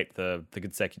create the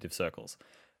consecutive circles.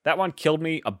 That one killed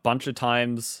me a bunch of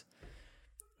times.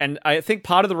 And I think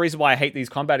part of the reason why I hate these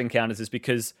combat encounters is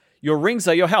because your rings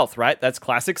are your health, right? That's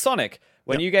classic Sonic.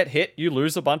 When you get hit, you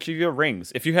lose a bunch of your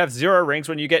rings. If you have 0 rings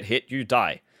when you get hit, you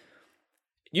die.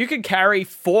 You can carry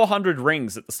 400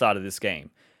 rings at the start of this game.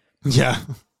 Yeah.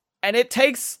 And it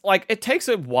takes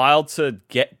a while to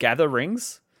gather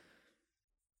rings.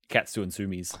 Cat's doing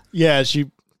zoomies. Yeah,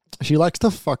 she likes to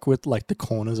fuck with like the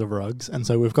corners of rugs, and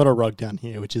so we've got a rug down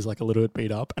here which is like a little bit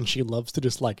beat up, and she loves to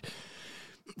just like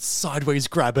sideways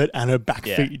grab it, and her back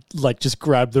feet like just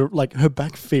grab her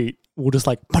back feet will just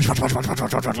like punch. Yeah.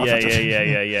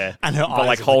 And her eyes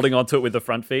like holding onto it with the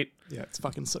front feet. Yeah, it's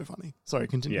fucking so funny. Sorry,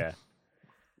 continue. Yeah.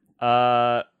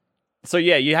 So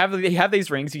yeah, you have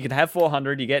these rings. You can have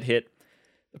 400. You get hit.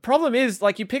 The problem is,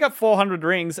 like, you pick up 400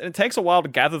 rings, and it takes a while to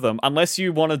gather them, unless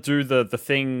you want to do the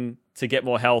thing to get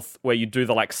more health, where you do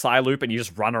the, like, Psy loop, and you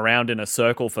just run around in a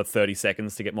circle for 30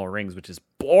 seconds to get more rings, which is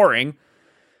boring.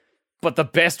 But the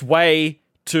best way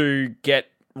to get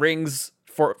rings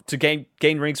to gain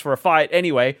rings for a fight,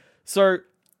 anyway. So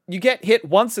you get hit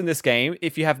once in this game,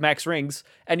 if you have max rings,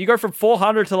 and you go from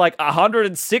 400 to, like,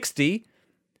 160,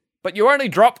 but you only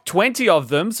drop 20 of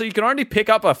them, so you can only pick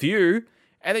up a few.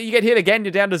 And then you get hit again,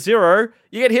 you're down to 0.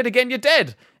 You get hit again, you're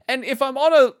dead. And if I'm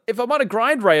on a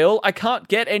grind rail, I can't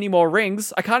get any more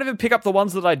rings. I can't even pick up the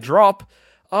ones that I drop.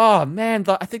 Oh man,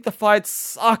 I think the fights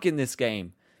suck in this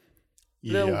game.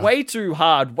 Yeah. They're way too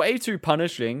hard, way too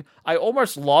punishing. I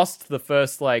almost lost the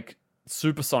first like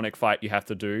supersonic fight you have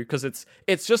to do because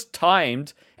it's just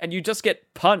timed and you just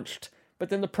get punched. But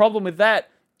then the problem with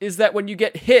that is that when you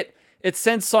get hit, it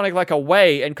sends Sonic like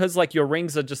away, and because like your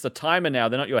rings are just a timer now,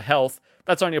 they're not your health.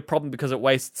 That's only a problem because it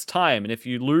wastes time, and if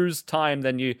you lose time,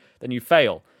 then you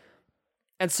fail.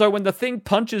 And so when the thing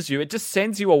punches you, it just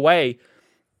sends you away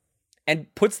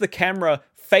and puts the camera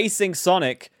facing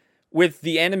Sonic with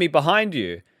the enemy behind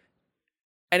you,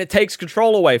 and it takes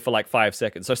control away for like 5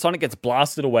 seconds. So Sonic gets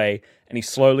blasted away, and he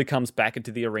slowly comes back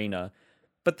into the arena.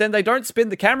 But then they don't spin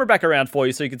the camera back around for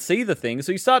you so you can see the thing.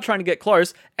 So you start trying to get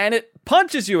close, and it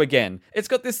punches you again. It's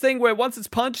got this thing where once it's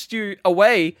punched you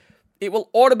away, it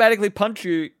will automatically punch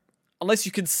you unless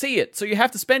you can see it. So you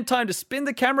have to spend time to spin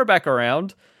the camera back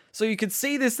around so you can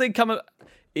see this thing come.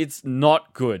 It's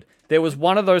not good. There was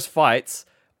one of those fights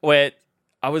where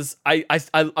I was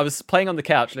playing on the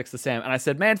couch next to Sam, and I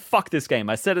said, "Man, fuck this game."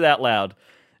 I said it out loud,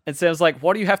 and Sam's like,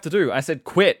 "What do you have to do?" I said,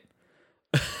 "Quit."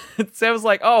 Sam was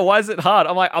like, "Oh, why is it hard?"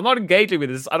 I'm like, "I'm not engaging with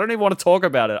this. I don't even want to talk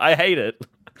about it. I hate it."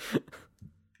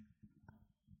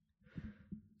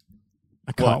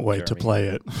 I can't wait to play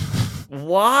it.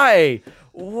 Why?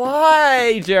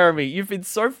 Why, Jeremy? You've been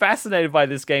so fascinated by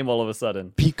this game all of a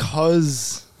sudden.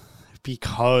 Because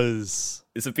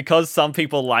Is it because some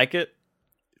people like it?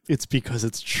 it's because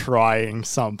it's trying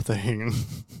something.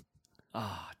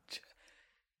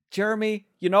 Jeremy,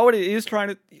 you know what it is trying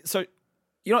to... So,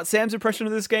 you know what Sam's impression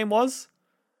of this game was?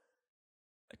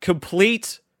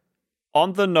 Complete,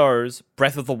 on-the-nose,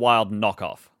 Breath of the Wild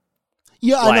knockoff.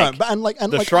 Yeah, I know.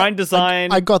 And the shrine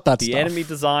design, I got that the stuff. enemy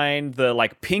design, the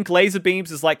like pink laser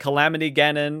beams is like Calamity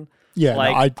Ganon. Yeah,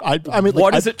 like, I mean,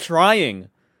 what is it trying?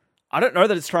 I don't know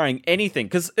that it's trying anything,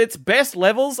 because its best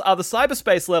levels are the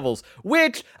cyberspace levels,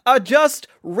 which are just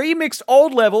remixed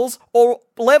old levels or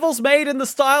levels made in the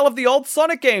style of the old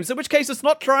Sonic games, in which case it's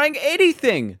not trying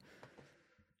anything.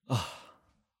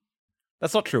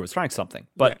 That's not true. It's trying something.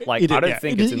 But I don't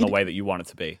think it's in the way that you want it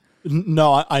to be.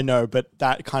 No, I know, but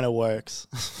that kind of works.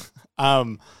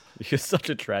 You're such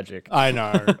a tragic. I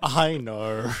know,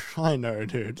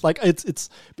 dude. Like it's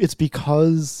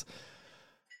because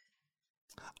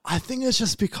I think it's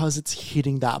just because it's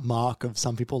hitting that mark of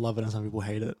some people love it and some people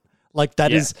hate it. Like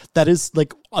that is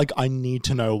like I need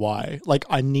to know why. Like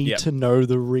I need to know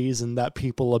the reason that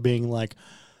people are being like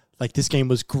this game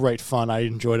was great fun. I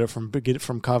enjoyed it from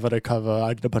cover to cover.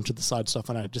 I did a bunch of the side stuff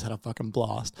and I just had a fucking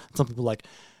blast. Some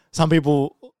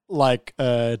people like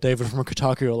David from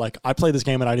Kotaku are like, I played this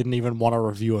game and I didn't even want to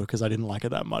review it because I didn't like it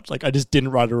that much. Like I just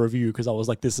didn't write a review because I was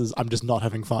like, I'm just not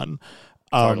having fun.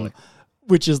 Totally.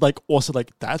 Which is like also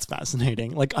like that's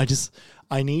fascinating. Like I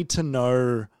need to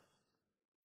know,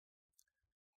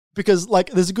 because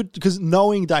like because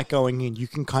knowing that going in, you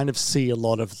can kind of see a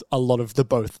lot of the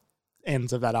both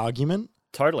ends of that argument.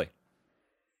 Totally.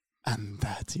 And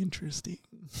that's interesting.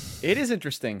 It is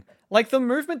interesting. Like the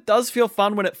movement does feel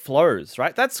fun when it flows,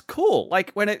 right? That's cool.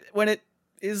 Like when it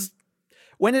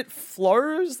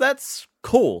flows, that's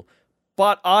cool.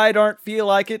 But I don't feel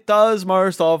like it does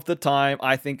most of the time.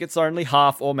 I think it's only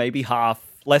half or maybe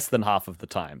less than half of the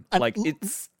time. And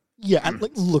it's... Yeah, and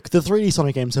like, look, the 3D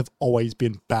Sonic games have always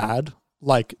been bad.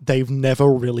 Like, they've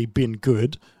never really been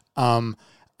good.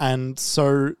 And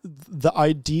so the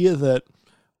idea that,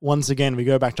 once again, we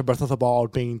go back to Breath of the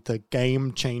Wild being the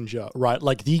game changer, right?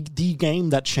 Like, the game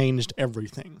that changed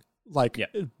everything. Like,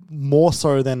 more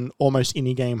so than almost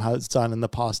any game has done in the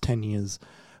past 10 years.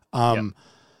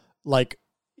 Like,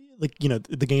 you know,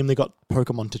 the game that got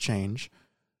Pokemon to change.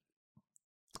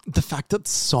 The fact that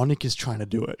Sonic is trying to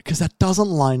do it, because that doesn't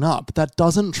line up. That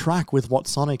doesn't track with what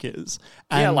Sonic is.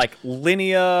 And like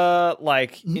linear,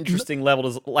 like interesting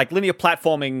levels, like linear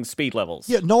platforming speed levels.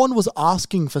 Yeah, no one was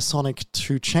asking for Sonic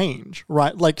to change,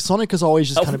 right? Like Sonic has always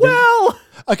just kind of been...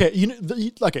 Okay,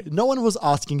 no one was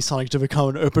asking Sonic to become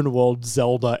an open world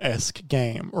Zelda-esque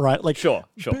game, right? Like, sure.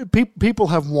 People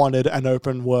have wanted an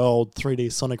open world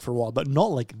 3D Sonic for a while, but not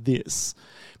like this.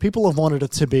 People have wanted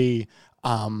it to be,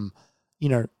 you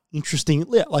know, interesting,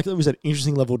 like we said,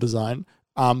 interesting level design,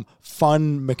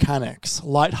 fun mechanics,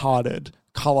 lighthearted,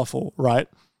 colorful, right?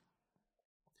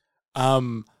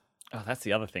 Oh, that's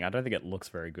the other thing. I don't think it looks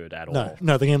very good at all.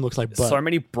 No, the game looks like butt. So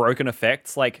many broken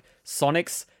effects, like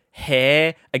Sonic's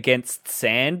hair against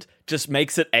sand just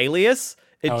makes it alias.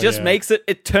 It makes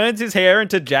it turns his hair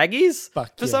into jaggies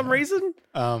for some reason.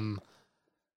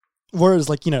 Whereas,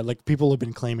 like, you know, like people have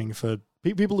been claiming for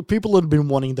people have been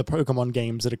wanting the Pokemon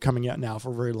games that are coming out now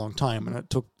for a very long time, and it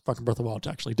took fucking Breath of the Wild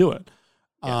to actually do it.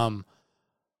 Yeah.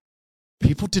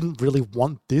 People didn't really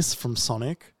want this from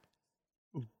Sonic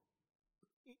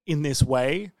in this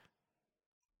way,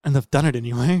 and they've done it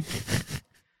anyway.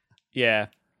 Yeah,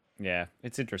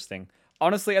 it's interesting.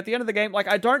 Honestly, at the end of the game, like,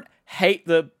 I don't hate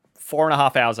the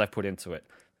 4.5 hours I've put into it.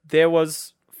 There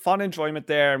was fun enjoyment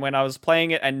there, and when I was playing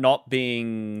it and not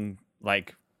being,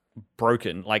 like,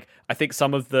 broken, like, I think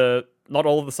not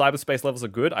all of the cyberspace levels are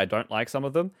good. I don't like some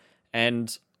of them,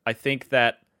 and I think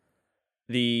that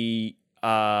when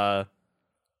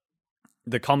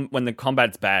the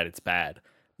combat's bad, it's bad.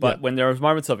 But when there was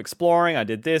moments of exploring, I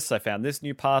did this, I found this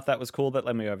new path that was cool that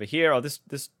led me over here, or this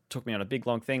took me on a big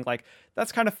long thing, like,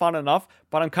 that's kind of fun enough.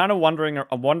 But I'm kind of wandering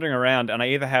around, and I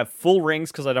either have full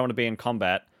rings because I don't want to be in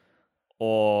combat,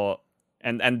 or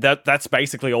that's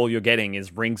basically all you're getting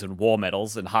is rings and war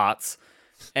medals and hearts.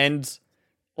 And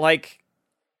like,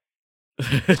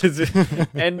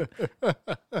 and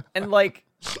like,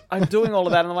 I'm doing all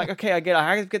of that, and I'm like, okay, I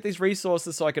get these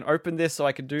resources so I can open this, so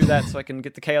I can do that, so I can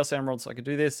get the Chaos Emerald, so I can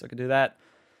do this, so I can do that.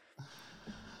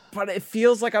 But it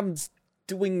feels like I'm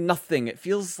doing nothing. It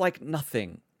feels like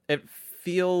nothing. It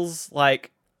feels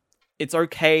like it's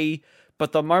okay,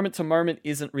 but the moment to moment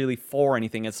isn't really for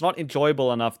anything. It's not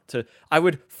enjoyable enough to... I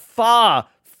would far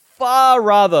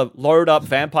rather load up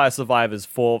Vampire Survivors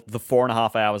for the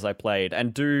 4.5 hours I played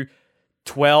and do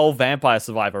 12 Vampire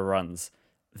Survivor runs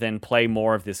than play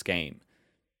more of this game.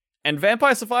 And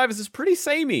Vampire Survivors is pretty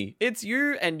samey. It's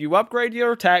you, and you upgrade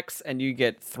your attacks, and you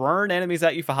get thrown enemies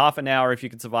at you for half an hour if you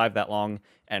can survive that long,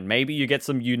 and maybe you get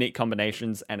some unique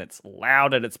combinations, and it's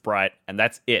loud and it's bright, and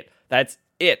that's it. That's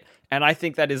it. And I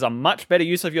think that is a much better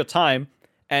use of your time,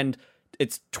 and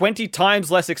it's 20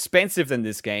 times less expensive than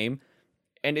this game,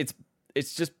 and it's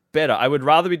just better. I would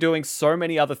rather be doing so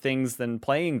many other things than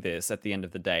playing this at the end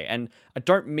of the day. And I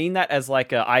don't mean that as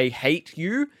like a I hate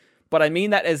you, but I mean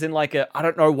that as in like a I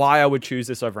don't know why I would choose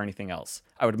this over anything else.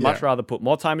 I would much rather put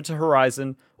more time into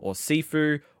Horizon or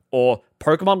Sifu or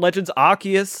Pokemon Legends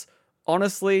Arceus.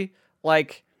 Honestly,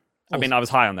 like, I mean, I was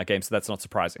high on that game, so that's not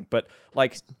surprising. But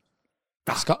like,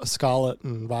 Scarlet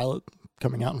and Violet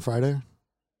coming out on Friday.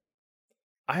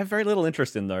 I have very little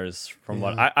interest in those from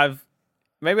what I've.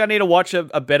 Maybe I need to watch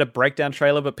a better breakdown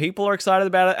trailer, but people are excited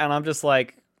about it, and I'm just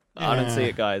like, I don't see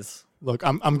it, guys. Look,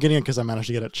 I'm getting it because I managed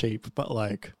to get it cheap, but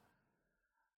like,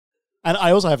 and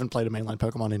I also haven't played a mainline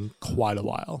Pokemon in quite a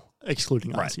while,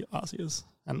 excluding Arceus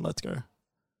and Let's Go.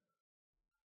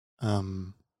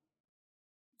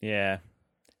 Yeah.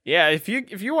 If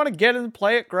you want to get in and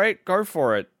play it, great, go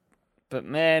for it. But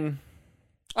man,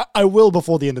 I will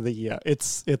before the end of the year.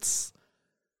 It's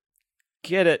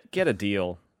get a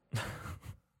deal.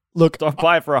 Look, don't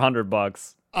buy it for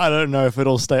 $100. I don't know if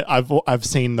it'll stay. I've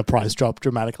seen the price drop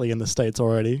dramatically in the States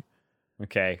already.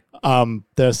 Okay.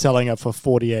 They're selling it for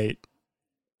 48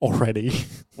 already.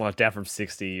 Well, down from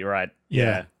 60, right?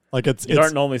 Yeah. Like you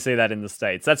don't normally see that in the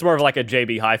States. That's more of like a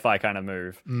JB Hi-Fi kind of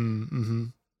move.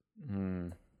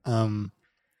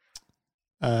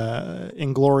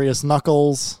 Inglorious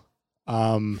Knuckles,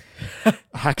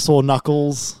 Hacksaw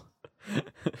Knuckles,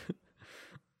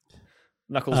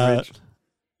 Knuckles Ridge.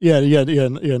 Yeah,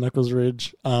 Knuckles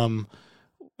Ridge. Full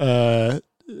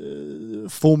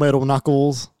Metal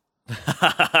Knuckles.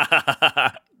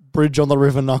 Bridge on the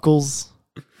River Knuckles.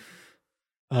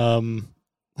 Hang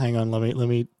on, let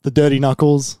me the Dirty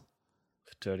Knuckles.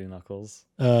 Dirty Knuckles.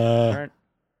 I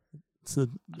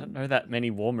don't know that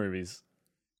many war movies.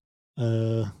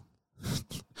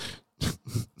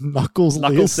 Knuckles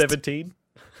List. 17.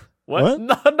 What?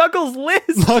 Knuckles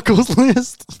List. Knuckles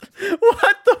List.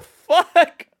 What the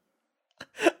fuck?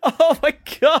 Oh my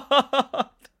god.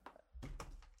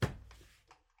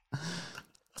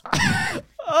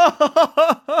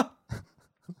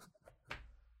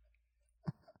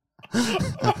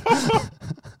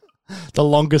 The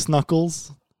Longest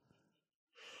Knuckles.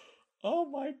 Oh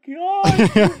my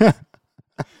god.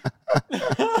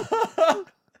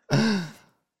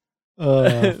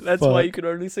 That's why you can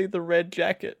only see the red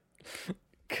jacket.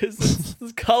 Because it's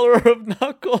the color of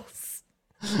Knuckles.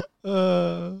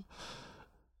 Oh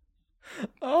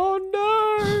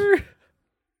no.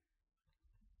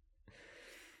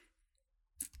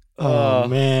 Oh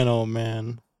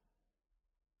man.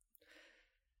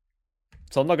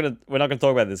 So we're not gonna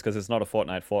talk about this because it's not a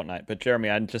Fortnite. But Jeremy,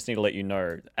 I just need to let you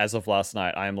know, as of last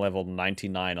night, I am level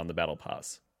 99 on the Battle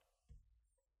Pass.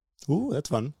 Ooh, that's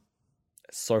fun.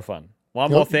 It's so fun.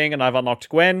 One more thing, and I've unlocked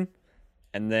Gwen,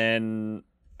 and then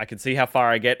I can see how far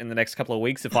I get in the next couple of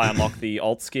weeks if I unlock the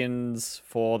alt skins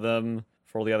for them,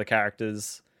 for all the other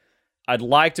characters. I'd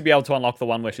like to be able to unlock the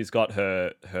one where she's got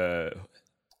her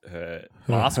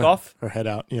mask off. Her head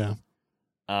out, yeah.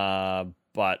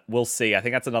 But we'll see. I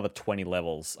think that's another 20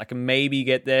 levels. I can maybe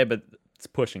get there, but it's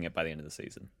pushing it by the end of the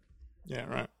season. Yeah,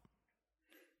 right.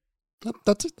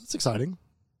 That's exciting.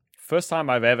 First time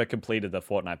I've ever completed the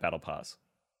Fortnite Battle Pass.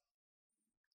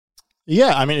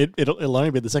 Yeah, I mean, it'll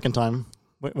only be the second time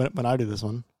when I do this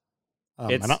one.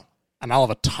 And I'll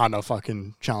have a ton of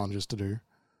fucking challenges to do.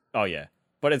 Oh, yeah.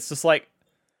 But it's just like,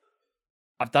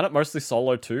 I've done it mostly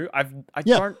solo too. I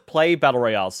don't play Battle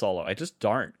Royale solo. I just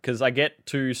don't, because I get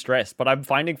too stressed. But I'm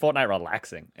finding Fortnite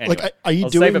relaxing. Anyway, like, are you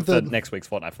I'll doing save it for next week's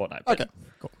Fortnite. Okay,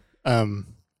 cool.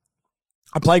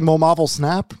 I'm playing more Marvel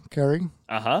Snap, Kerry.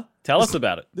 Tell us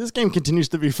about it. This game continues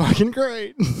to be fucking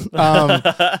great. The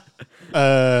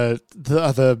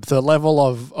level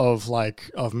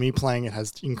of me playing it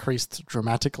has increased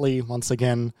dramatically once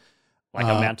again. Like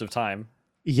amount of time.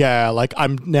 Yeah, like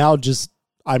I'm now just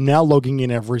I'm now logging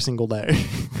in every single day.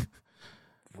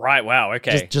 Right. Wow.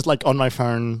 Okay. just like on my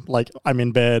phone, like I'm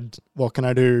in bed. What can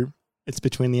I do? It's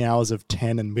between the hours of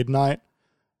 10 and midnight.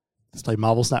 Let's play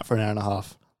Marvel Snap for an hour and a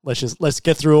half. Let's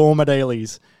get through all my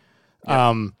dailies.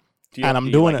 Yep. And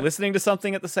I'm doing it. Listening to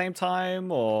something at the same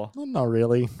time, or Well, not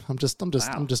really. I'm just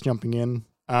jumping in.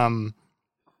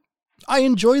 I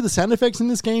enjoy the sound effects in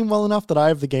this game well enough that I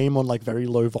have the game on like very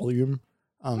low volume.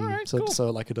 Alright, so cool. so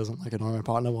like it doesn't like annoy my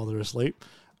partner while they're asleep.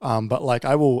 But like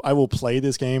I will play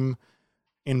this game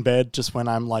in bed just when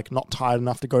I'm like not tired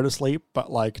enough to go to sleep,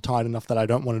 but like tired enough that I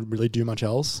don't want to really do much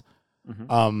else.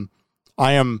 Mhm.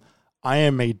 I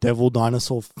am a Devil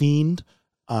Dinosaur fiend.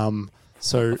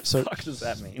 So what does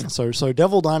that mean? So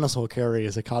Devil Dinosaur Carry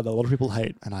is a card that a lot of people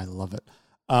hate, and I love it.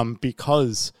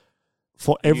 Because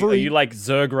for every Are you like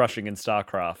Zerg rushing in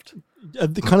StarCraft?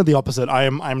 kind of the opposite.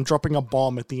 I'm dropping a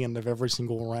bomb at the end of every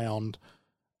single round.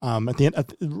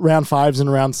 At round 5s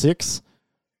and round 6.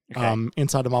 Okay.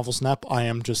 Inside of Marvel Snap, I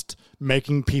am just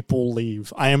making people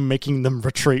leave. I am making them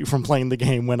retreat from playing the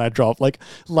game when I drop. Like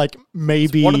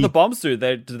maybe. What do the bombs do?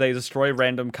 Do they destroy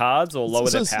random cards or lower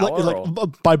their it's power?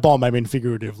 by bomb, I mean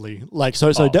figuratively. Like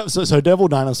so Devil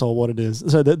Dinosaur. What it is?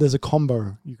 So there's a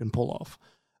combo you can pull off.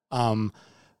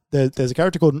 There's a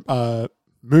character called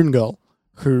Moon Girl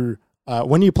who,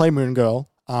 when you play Moon Girl,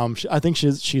 I think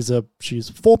she's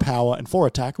 4 power and 4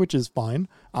 attack, which is fine.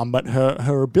 But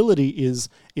her ability is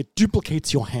it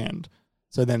duplicates your hand,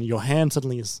 so then your hand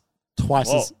suddenly is twice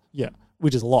as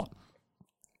which is a lot.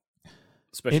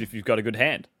 Especially if you've got a good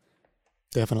hand.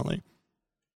 Definitely.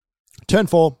 Turn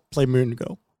 4, play Moon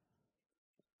Girl.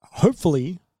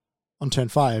 Hopefully, on turn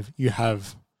 5 you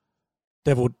have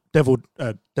Devil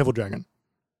Dragon,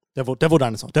 Devil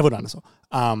Dinosaur.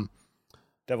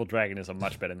 Devil Dragon is a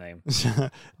much better name.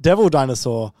 Devil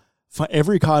Dinosaur. For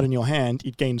every card in your hand,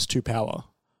 it gains 2 power.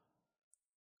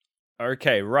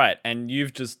 Okay, right. And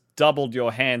you've just doubled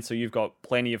your hand, so you've got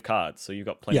plenty of cards, so you've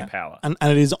got plenty of power. And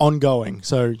it is ongoing.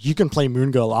 So you can play Moon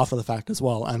Girl after the fact as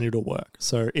well, and it'll work.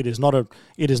 So it is not a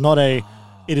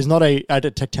I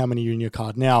detect how many you in your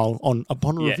card now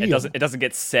upon reveal. Yeah, it doesn't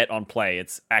get set on play.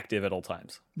 It's active at all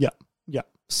times. Yeah.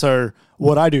 So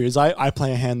what I do is I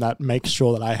play a hand that makes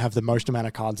sure that I have the most amount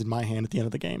of cards in my hand at the end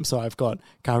of the game. So I've got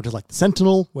characters like the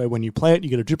Sentinel, where when you play it, you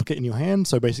get a duplicate in your hand.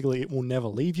 So basically, it will never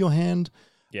leave your hand.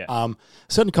 Yeah.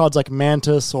 Certain cards like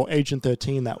Mantis or Agent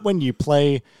 13 that when you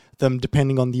play them,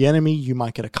 depending on the enemy, you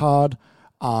might get a card.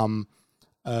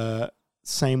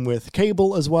 Same with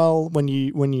Cable as well. When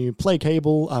you play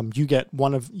Cable, you get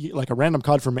a random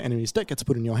card from an enemy's deck gets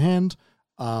put in your hand.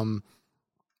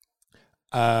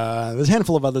 There's a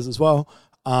handful of others as well.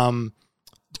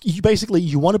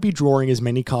 You want to be drawing as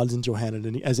many cards into your hand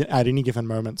at any given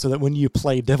moment, so that when you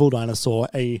play Devil Dinosaur,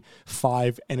 a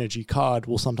 5 energy card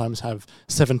will sometimes have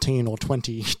 17 or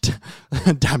 20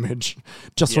 damage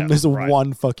just from this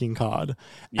one fucking card.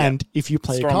 Yeah. And if you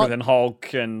play stronger a card, than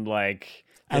Hulk and like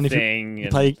the and thing,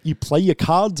 if you play your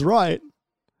cards right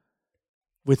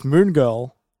with Moon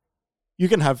Girl, you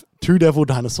can have 2 Devil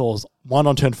Dinosaurs, one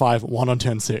on turn 5, one on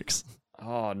turn 6.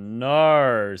 Oh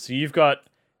no! So you've got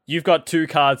 2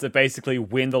 cards that basically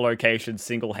win the location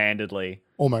single-handedly.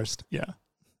 Almost, yeah.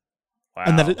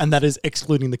 Wow. And that is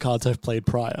excluding the cards I've played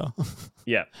prior.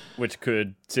 Yeah, which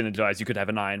could synergize. You could have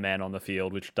an Iron Man on the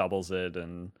field, which doubles it,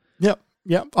 and Yep.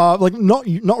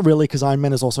 Not really, because Iron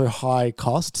Man is also high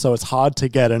cost, so it's hard to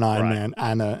get an Iron Man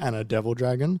and a Devil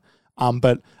Dragon.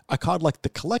 But a card like the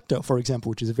Collector, for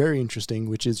example, which is very interesting,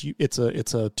 which is it's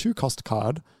a 2 cost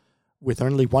card with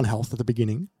only 1 health at the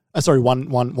beginning.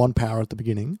 One power at the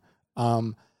beginning.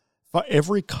 For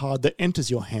every card that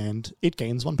enters your hand, it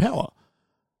gains 1 power.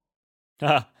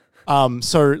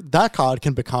 So that card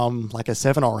can become like a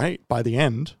 7 or 8 by the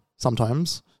end.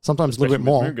 Sometimes a little bit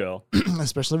more. Moon Girl.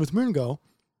 Especially with Moon Girl.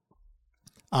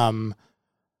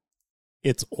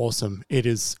 It's awesome. It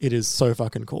is so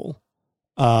fucking cool.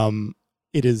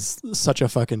 It is such a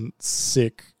fucking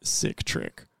sick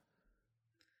trick.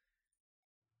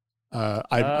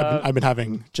 I've been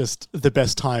having just the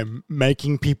best time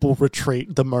making people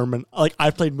retreat the moment. Like,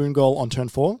 I played Moon Girl on turn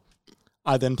 4.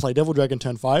 I then play Devil Dragon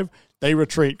turn 5. They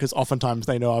retreat because oftentimes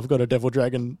they know I've got a Devil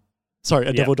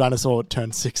Dinosaur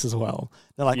turn 6 as well.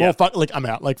 They're like, "Oh fuck! Like, I'm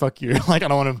out. Like, fuck you. Like, I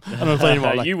don't want to play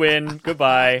anymore." Like, you win.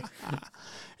 Goodbye.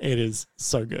 It is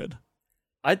so good.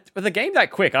 With a game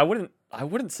that quick, I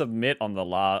wouldn't submit on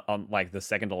the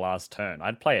second to last turn.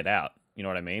 I'd play it out. You know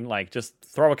what I mean? Like, just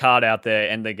throw a card out there,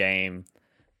 end the game.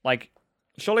 Like,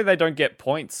 surely they don't get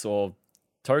points or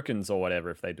tokens or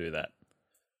whatever if they do that.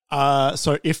 The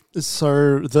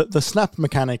snap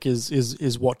mechanic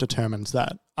is what determines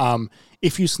that.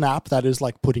 If you snap, that is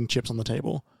like putting chips on the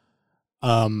table.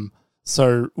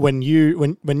 So when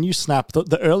you snap,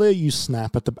 the earlier you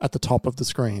snap at the top of the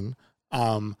screen,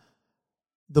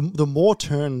 the more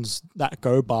turns that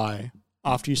go by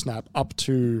after you snap, up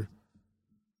to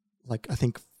like I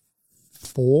think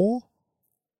 4,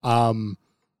 or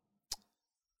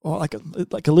like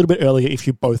a little bit earlier if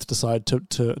you both decide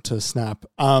to snap.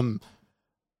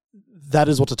 That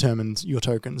is what determines your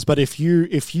tokens. But if you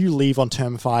leave on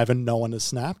turn 5 and no one has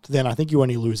snapped, then I think you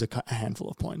only lose a handful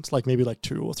of points, like maybe like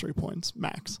 2 or 3 points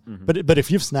max. Mm-hmm. But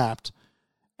if you've snapped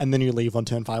and then you leave on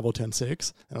turn 5 or turn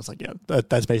 6, and it's like, yeah,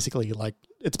 that's basically like,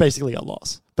 it's basically a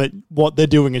loss. But what they're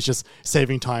doing is just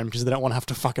saving time because they don't want to have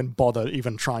to fucking bother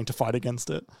even trying to fight against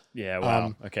it. Yeah,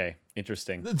 wow. Okay,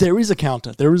 interesting. There is a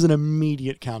counter. There is an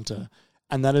immediate counter,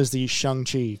 and that is the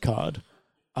Shang-Chi card.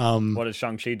 What does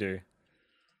Shang-Chi do?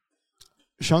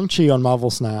 Shang-Chi on Marvel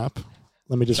Snap.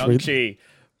 Let me just read. Shang-Chi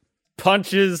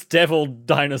punches devil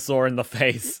dinosaur in the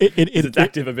face. It's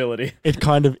active ability. It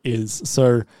kind of is.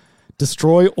 So,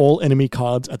 destroy all enemy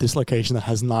cards at this location that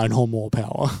has 9 or more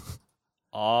power.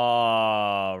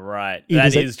 Oh, right.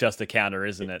 That is just a counter,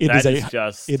 isn't it?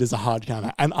 It is a hard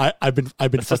counter, and I've been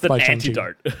fucked by Shang-Chi.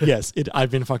 Antidote. Yes,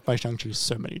 I've been fucked by Shang-Chi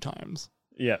so many times.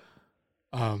 Yeah.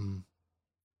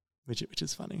 Which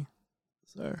is funny.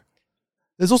 So.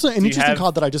 There's also an interesting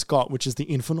card that I just got, which is the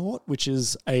Infonaut, which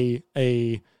is a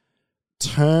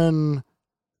turn.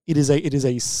 It is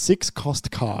a 6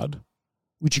 cost card,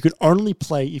 which you could only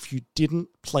play if you didn't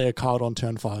play a card on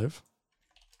turn 5,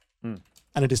 and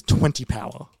it is 20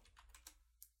 power.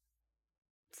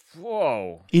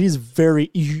 Whoa! It is very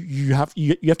you have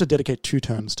to dedicate 2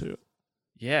 turns to it.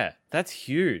 Yeah, that's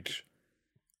huge.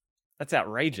 That's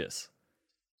outrageous.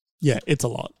 Yeah, it's a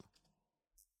lot.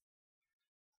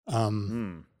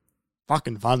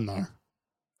 Fucking fun though.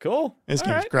 Cool. This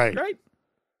game's great.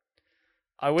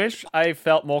 I wish I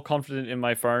felt more confident in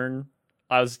my phone.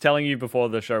 I was telling you before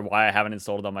the show why I haven't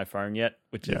installed it on my phone yet,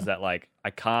 which is that like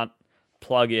I can't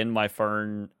plug in my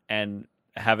phone and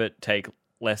have it take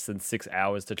less than 6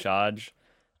 hours to charge,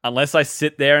 unless I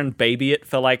sit there and baby it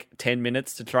for like 10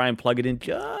 minutes to try and plug it in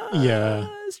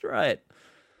just right.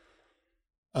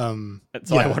 So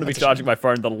I want to be charging my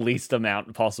phone the least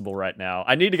amount possible right now.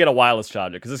 I need to get a wireless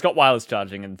charger because it's got wireless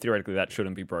charging, and theoretically that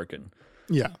shouldn't be broken.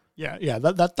 Yeah.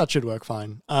 That should work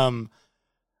fine.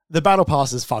 The battle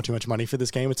pass is far too much money for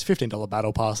this game. It's $15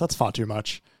 battle pass. That's far too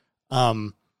much.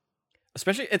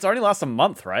 Especially, it's only lasts a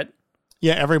month, right?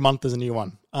 Yeah, every month there's a new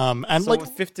one. And so like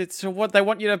 50. So what they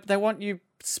want you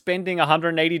spending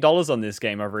 $180 on this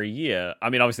game over a year. I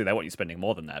mean, obviously they want you spending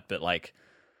more than that, but like.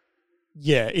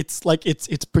 Yeah, it's like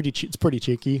it's pretty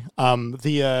cheeky.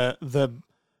 The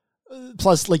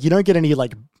plus like you don't get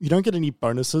any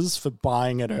bonuses for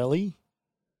buying it early.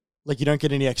 Like you don't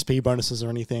get any XP bonuses or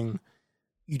anything.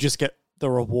 You just get the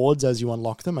rewards as you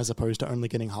unlock them, as opposed to only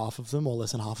getting half of them or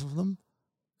less than half of them.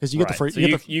 Because you get the free. So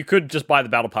you could just buy the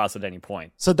battle pass at any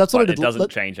point. So that's what I did. It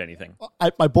doesn't change anything.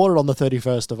 I bought it on the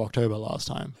 31st of October last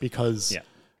time because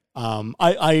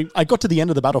I got to the end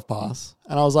of the battle pass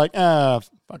and I was like,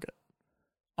 fuck it.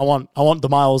 I want the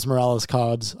Miles Morales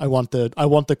cards. I want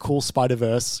the cool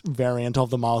Spider-Verse variant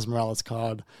of the Miles Morales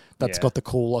card that's got the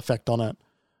cool effect on it.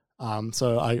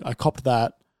 So I copped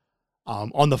that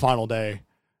on the final day,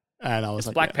 and I was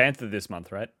like, Black Panther this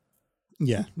month, right?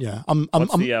 Yeah.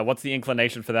 What's the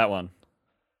inclination for that one?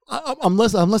 I'm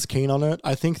less keen on it.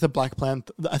 I think the Black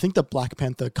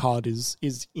Panther card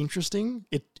is interesting.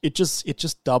 It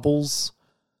just doubles.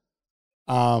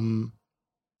 When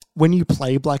you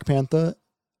play Black Panther,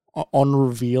 on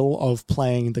reveal of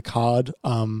playing the card,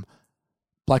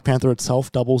 Black Panther itself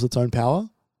doubles its own power.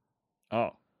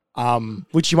 Oh.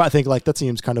 Which you might think like that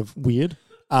seems kind of weird.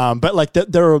 But like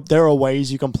there are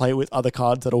ways you can play with other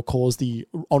cards that'll cause the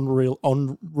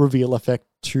on reveal effect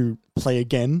to play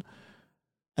again,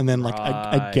 and then like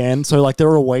again. So like there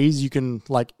are ways you can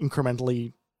like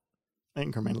exponentially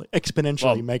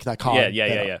make that card.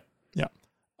 Yeah.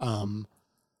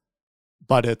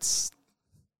 But it's.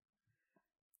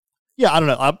 Yeah, I don't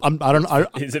know.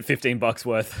 Is it $15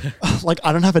 worth? Like,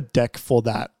 I don't have a deck for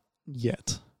that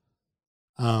yet.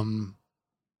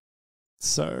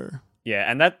 So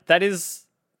yeah, and that is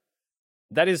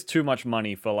too much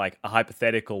money for like a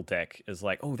hypothetical deck. Is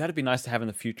like, oh, that'd be nice to have in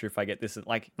the future if I get this.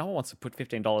 Like, no one wants to put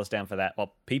 $15 down for that.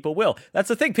 Well, people will. That's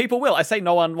the thing. People will. I say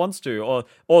no one wants to,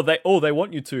 or they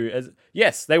want you to.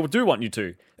 Yes, they do want you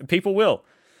to, and people will.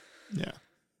 Yeah.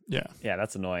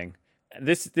 That's annoying.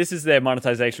 This is their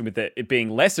monetization with it being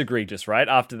less egregious, right?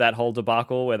 After that whole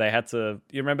debacle where they had to,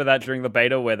 you remember that during the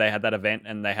beta where they had that event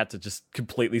and they had to just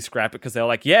completely scrap it because they were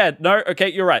like, yeah, no, okay,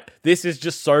 you're right. This is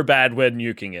just so bad, we're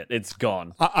nuking it. It's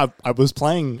gone. I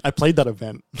played that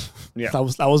event. Yeah.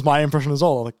 that was my impression as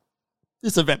well. Like,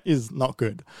 this event is not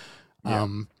good. Yeah.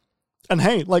 And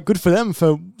hey, like, good for them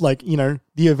for, like, you know,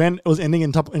 the event was ending in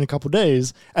a couple of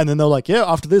days, and then they're like, yeah,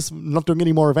 after this, I'm not doing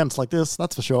any more events like this,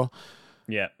 that's for sure.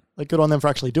 Yeah. Like, good on them for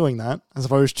actually doing that, as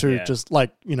opposed to just,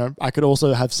 like, you know, I could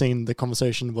also have seen the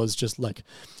conversation was just like,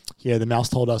 yeah, the mouse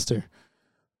told us to.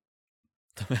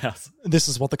 The mouse. This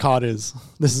is what the card is.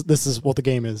 This is what the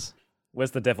game is.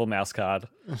 Where's the devil mouse card?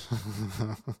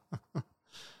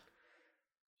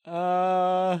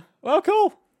 Well,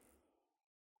 cool.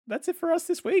 That's it for us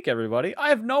this week, everybody. I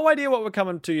have no idea what we're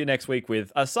coming to you next week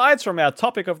with, aside from our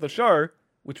topic of the show,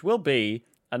 which will be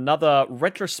another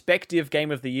retrospective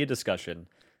Game of the Year discussion.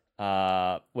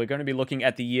 We're going to be looking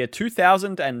at the year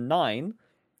 2009,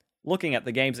 looking at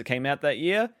the games that came out that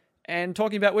year, and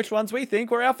talking about which ones we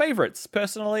think were our favorites,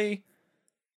 personally,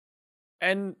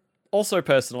 and also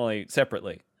personally,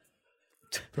 separately.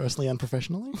 Personally and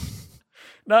professionally?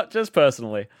 Not just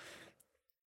personally.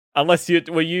 Unless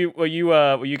were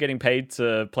you getting paid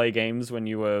to play games when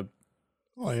you were?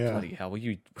 Oh yeah. Bloody hell, were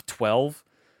you 12?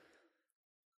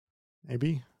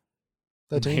 Maybe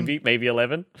 13. Maybe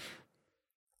 11.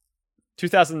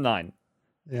 2009.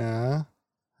 Yeah.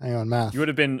 Hang on, math. You would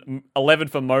have been 11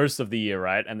 for most of the year,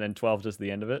 right? And then 12 just the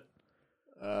end of it.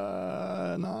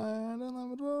 9,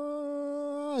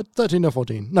 11, 13 or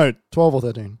 14. No, 12 or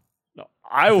 13. No,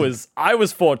 I was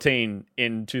 14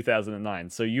 in 2009,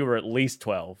 so you were at least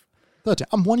 12. 13.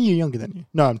 I'm 1 year younger than you.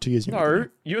 No, I'm 2 years younger. No, than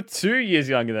you. you're 2 years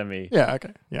younger than me. Yeah.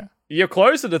 Okay. Yeah. You're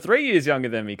closer to 3 years younger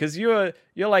than me because you're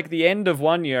like the end of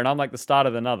one year and I'm like the start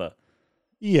of another.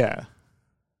 Yeah.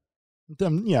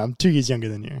 I'm 2 years younger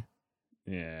than you.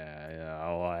 Yeah.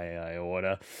 Oh, I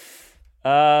order.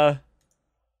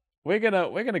 We're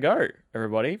gonna go,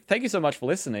 everybody. Thank you so much for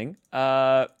listening.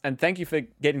 And thank you for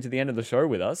getting to the end of the show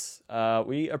with us.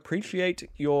 We appreciate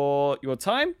your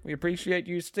time. We appreciate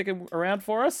you sticking around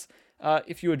for us.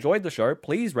 If you enjoyed the show,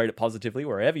 please rate it positively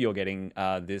wherever you're getting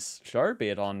this show, be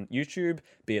it on YouTube,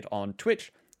 be it on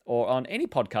Twitch, or on any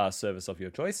podcast service of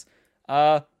your choice.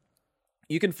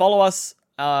 You can follow us,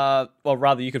 or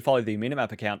rather, you can follow the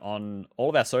Minimap account on all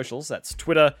of our socials. That's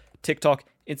Twitter, TikTok,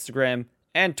 Instagram,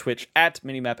 and Twitch at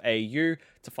MinimapAU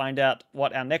to find out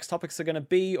what our next topics are going to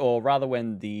be, or rather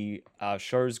when the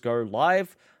shows go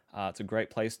live. It's a great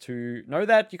place to know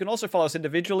that. You can also follow us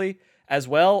individually as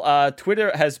well.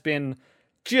 Twitter has been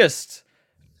just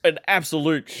an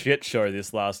absolute shit show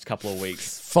this last couple of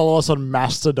weeks. Follow us on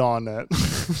Mastodon.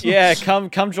 Yeah, come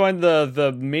join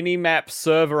the Minimap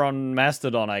server on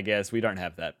Mastodon, I guess. We don't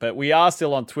have that, but we are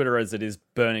still on Twitter as it is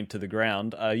burning to the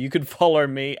ground. You can follow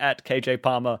me at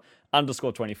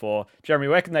KJPalmer_24. Jeremy,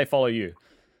 where can they follow you?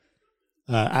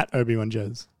 At Obi-Wan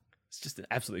Jez. It's just an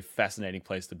absolutely fascinating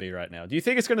place to be right now. Do you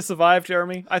think it's going to survive,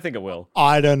 Jeremy? I think it will.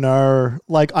 I don't know.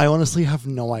 Like, I honestly have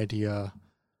no idea.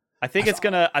 I think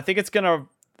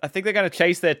they're gonna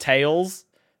chase their tails,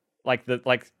 like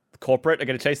corporate are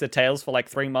gonna chase their tails for like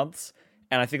 3 months,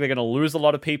 and I think they're gonna lose a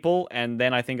lot of people, and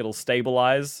then I think it'll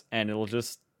stabilize and it'll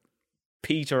just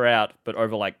peter out, but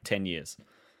over like 10 years.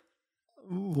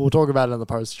 We'll talk about it in the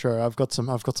post. Sure, I've got some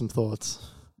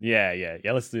thoughts. Yeah.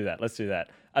 Let's do that.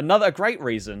 Another great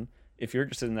reason, if you're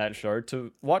interested in that show,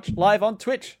 to watch live on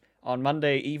Twitch on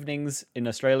Monday evenings in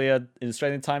Australia, in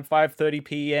Australian time, 5:30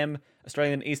 p.m.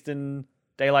 Australian Eastern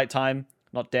Daylight Time,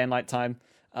 not Danlight Time.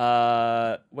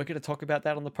 We're going to talk about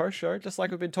that on the post show, just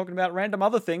like we've been talking about random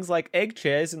other things like egg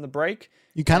chairs in the break.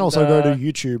 You can also go to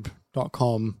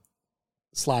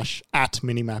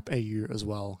youtube.com/@minimapau as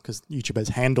well, because YouTube has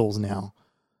handles now.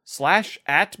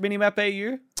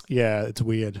 /@minimapau? Yeah, it's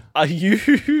weird. Are you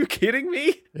kidding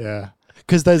me? Yeah.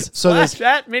 Because there's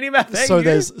 /@minimapau? So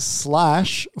there's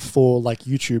slash for like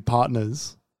YouTube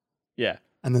partners. Yeah.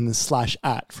 And then there's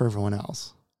 /@ for everyone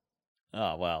else.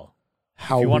 Oh, well.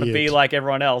 How if you want weird. to be like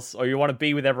everyone else, or you want to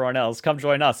be with everyone else, come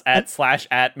join us at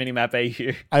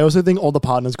 /@minimapau. I also think all the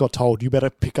partners got told, you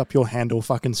better pick up your handle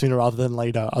fucking sooner rather than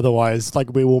later. Otherwise,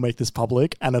 like, we will make this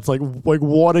public. And it's like,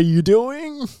 what are you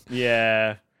doing?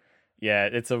 Yeah. Yeah,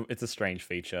 it's a strange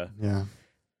feature. Yeah.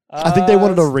 I think they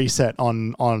wanted a reset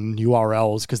on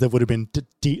URLs because there would have been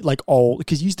like old,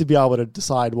 because you used to be able to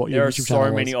decide what your YouTube channel was. There are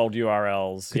so many old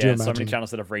URLs. Could you so many imagine? channels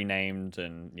that have renamed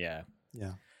and yeah.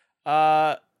 Yeah.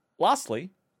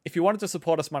 Lastly, if you wanted to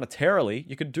support us monetarily,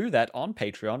 you could do that on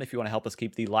Patreon if you want to help us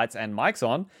keep the lights and mics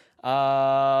on.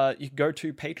 You can go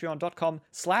to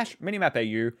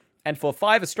patreon.com/minimapau And for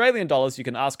 $5 you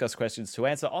can ask us questions to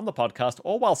answer on the podcast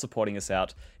or while supporting us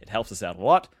out. It helps us out a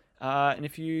lot. And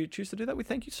if you choose to do that, we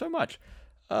thank you so much.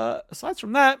 Aside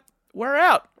from that, we're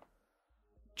out.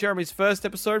 Jeremy's first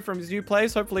episode from his new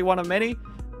place, hopefully one of many.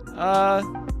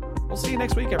 We'll see you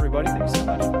next week, everybody. Thank you so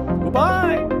much.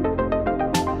 Goodbye.